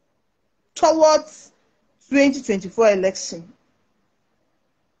towards 2024 election.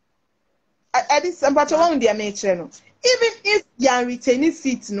 At this even if they are retaining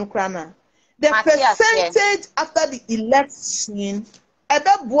seats no krana, the percentage after the election, ebe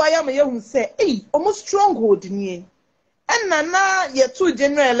boya me you say, hey, almost stronghold ni. And nana ye two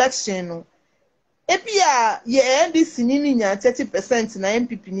general election no. Ebia ye NDC ni nya 30% na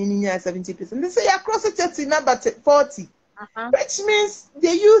MPP ni nya 70%. They say across 30 na but 40. Which means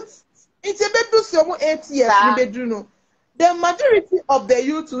the youth it's a bedu so 8 years ni bedru no. The majority of the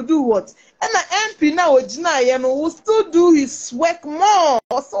youth will do what? And the MP now will still do his work more,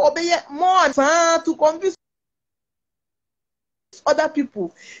 so be more to convince other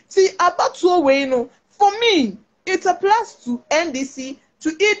people. See, about so way, for me, it's a plus to NDC to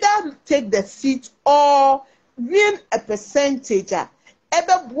either take the seat or win a percentage to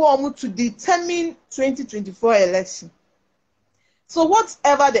determine 2024 election. So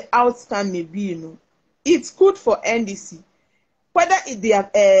whatever the outcome may be, it's good for NDC. Whether they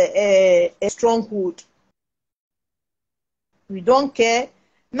have a stronghold, we don't care.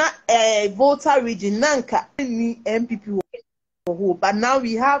 Not a voter region, nanka MPP, but now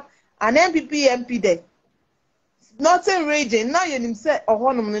we have an MPP MP there. Northern region now you say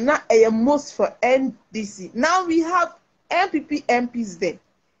not a most for NDC. Now we have MPP MPs there.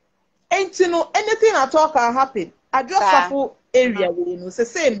 And you know anything at all can happen. I just have area say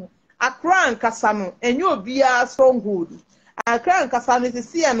same. Accra and Kasano, and you'll be a stronghold. Accra and Kasano is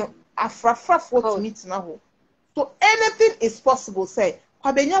see and afra to meet now. So anything is possible. Say,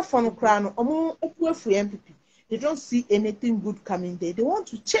 Kwabenya Fano Krano, free MPP. They don't see anything good coming there. They want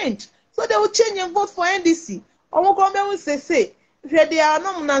to change, so they will change and vote for NDC. Will say, they are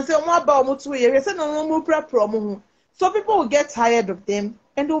not say more about so people will get tired of them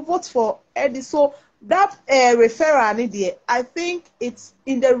and will vote for NDC. So that referral, I think it's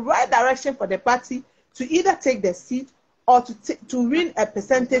in the right direction for the party to either take the seat or to win a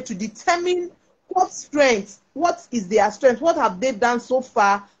percentage to determine what is their strength, what have they done so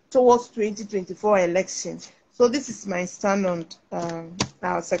far towards 2024 elections. So this is my stand on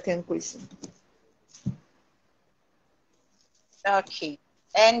our second question. Okay,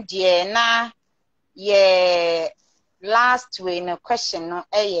 and last question no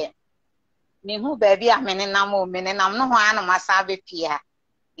me who baby a menenam no ho ana masabe pia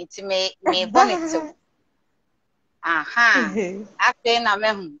nti me bonnet aha after na me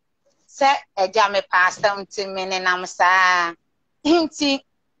hu se eja me pastor nti menenam sa nti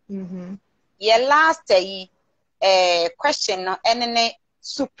ye last question no enene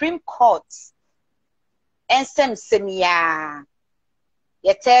Supreme Court ensem semia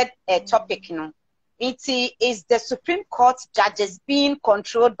ye third topic no it is the Supreme Court judges being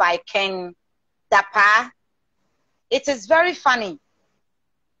controlled by Ken Dapa. It is very funny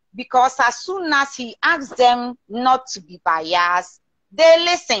because as soon as he asked them not to be biased, they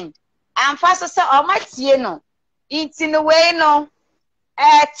listened. And first said, "Oh my no, it's in a way no.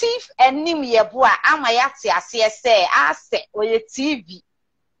 Thief and nim ye boa amayati asye say ase oye TV.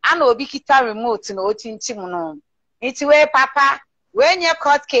 Ana obi kita remote no otinchim no. It's way papa when your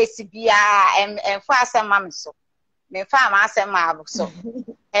court case be and for asem so. Me fa ma asem so.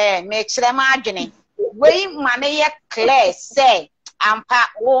 Me chere ma adwene we mane ye clear say ampa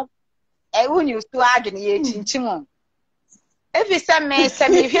wo wonu stu adwene ye chinchim if you say me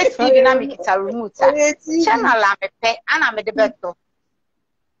hwe TV na me kita remote channel am pe ana me de beto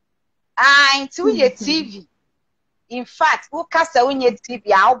into ye TV in fact who cast a win ye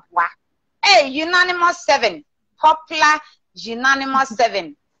TV aobwa unanimous 7 popular unanimous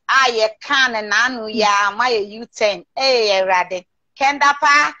 7 ye can and anu ya my U10 erade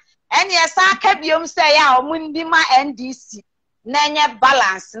Kendapa and yes I kept you say ya omundi ma NDC nanye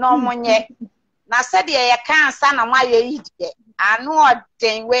balance no monye na said ye can sa na my ye anu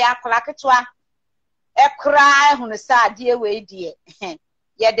odin we akola ketwa ekra hunu sa de we die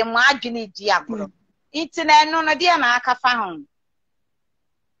ye de ma adwene di agoro itine no no de na aka fa ho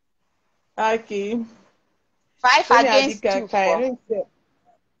okay 5 against 2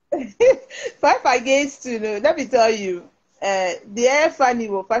 5 against 2 no let me tell you the air funny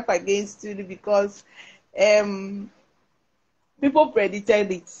will 5 against 2 because people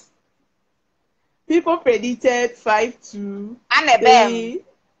predicted it. People predicted 5-2.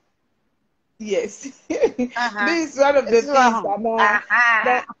 Yes. This is one of the things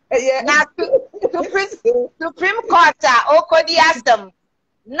that yeah. Now, Supreme Court, Okodi Asem,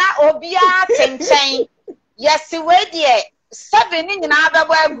 na Obia Tenchen, yes, wait, dear, 7 in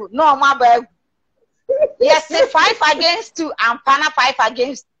Ababu, no, my bag. Yes, 5 against 2, and Pana 5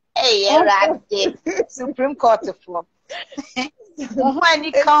 against Supreme Court for. When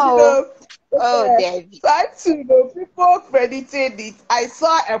you come, oh, David. People credited it. I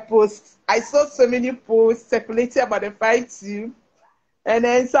saw a post. I saw so many posts circulating about the 5-2. And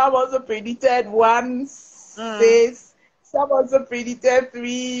then some also predicted 1, 6. Some also predicted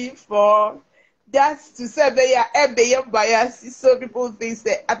 3, 4. Just to say they are biased, so people think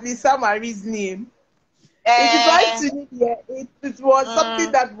that at least some are reasoning. It was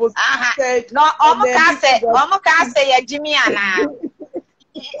something that was said. No, Omuka say Jimmy Anna.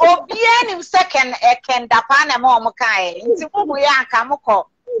 Obian second can dapana Momuka. Into Muyanka Moko,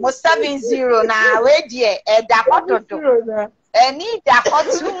 7-0 now, wait, dear, a dapoto. And need that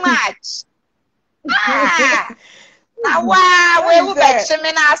too much. Wow, we will bet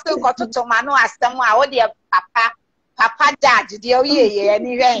Shemina still got to Tomano as someone, oh dear Papa Judge, dear ye,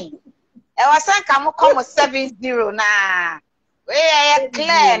 any rain. I was saying, come 7-0 now. We are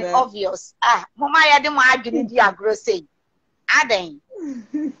clear and obvious. Mama, I don't want to do a grossing. Adding.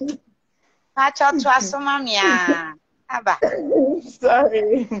 Patch out to us, Mamma.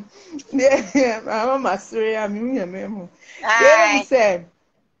 Sorry. Yeah, I'm sorry. I'm your memo. Yeah, said.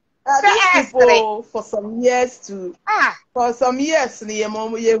 These people for some years the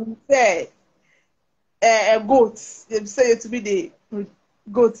mom you say goats. They say it to be the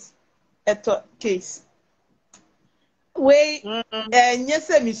goats case. Yes,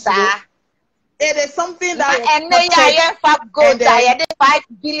 it is something that and they are goats. I had $5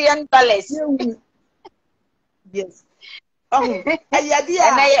 billion. Yes.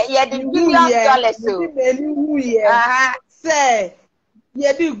 Say,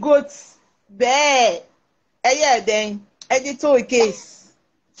 you do goats there. Then editor case.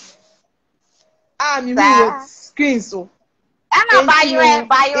 I'm with screen so. I'm a buyer.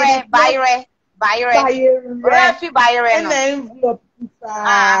 And envelope.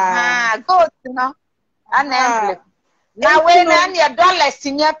 Goats, no. An envelope. Now, when your dollars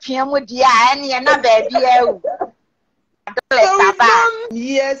in your PM with the and you're not baby.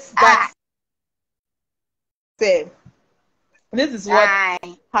 Yes, but say this is what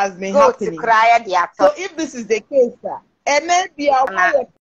has been happening. To cry at the so if this is the case, and maybe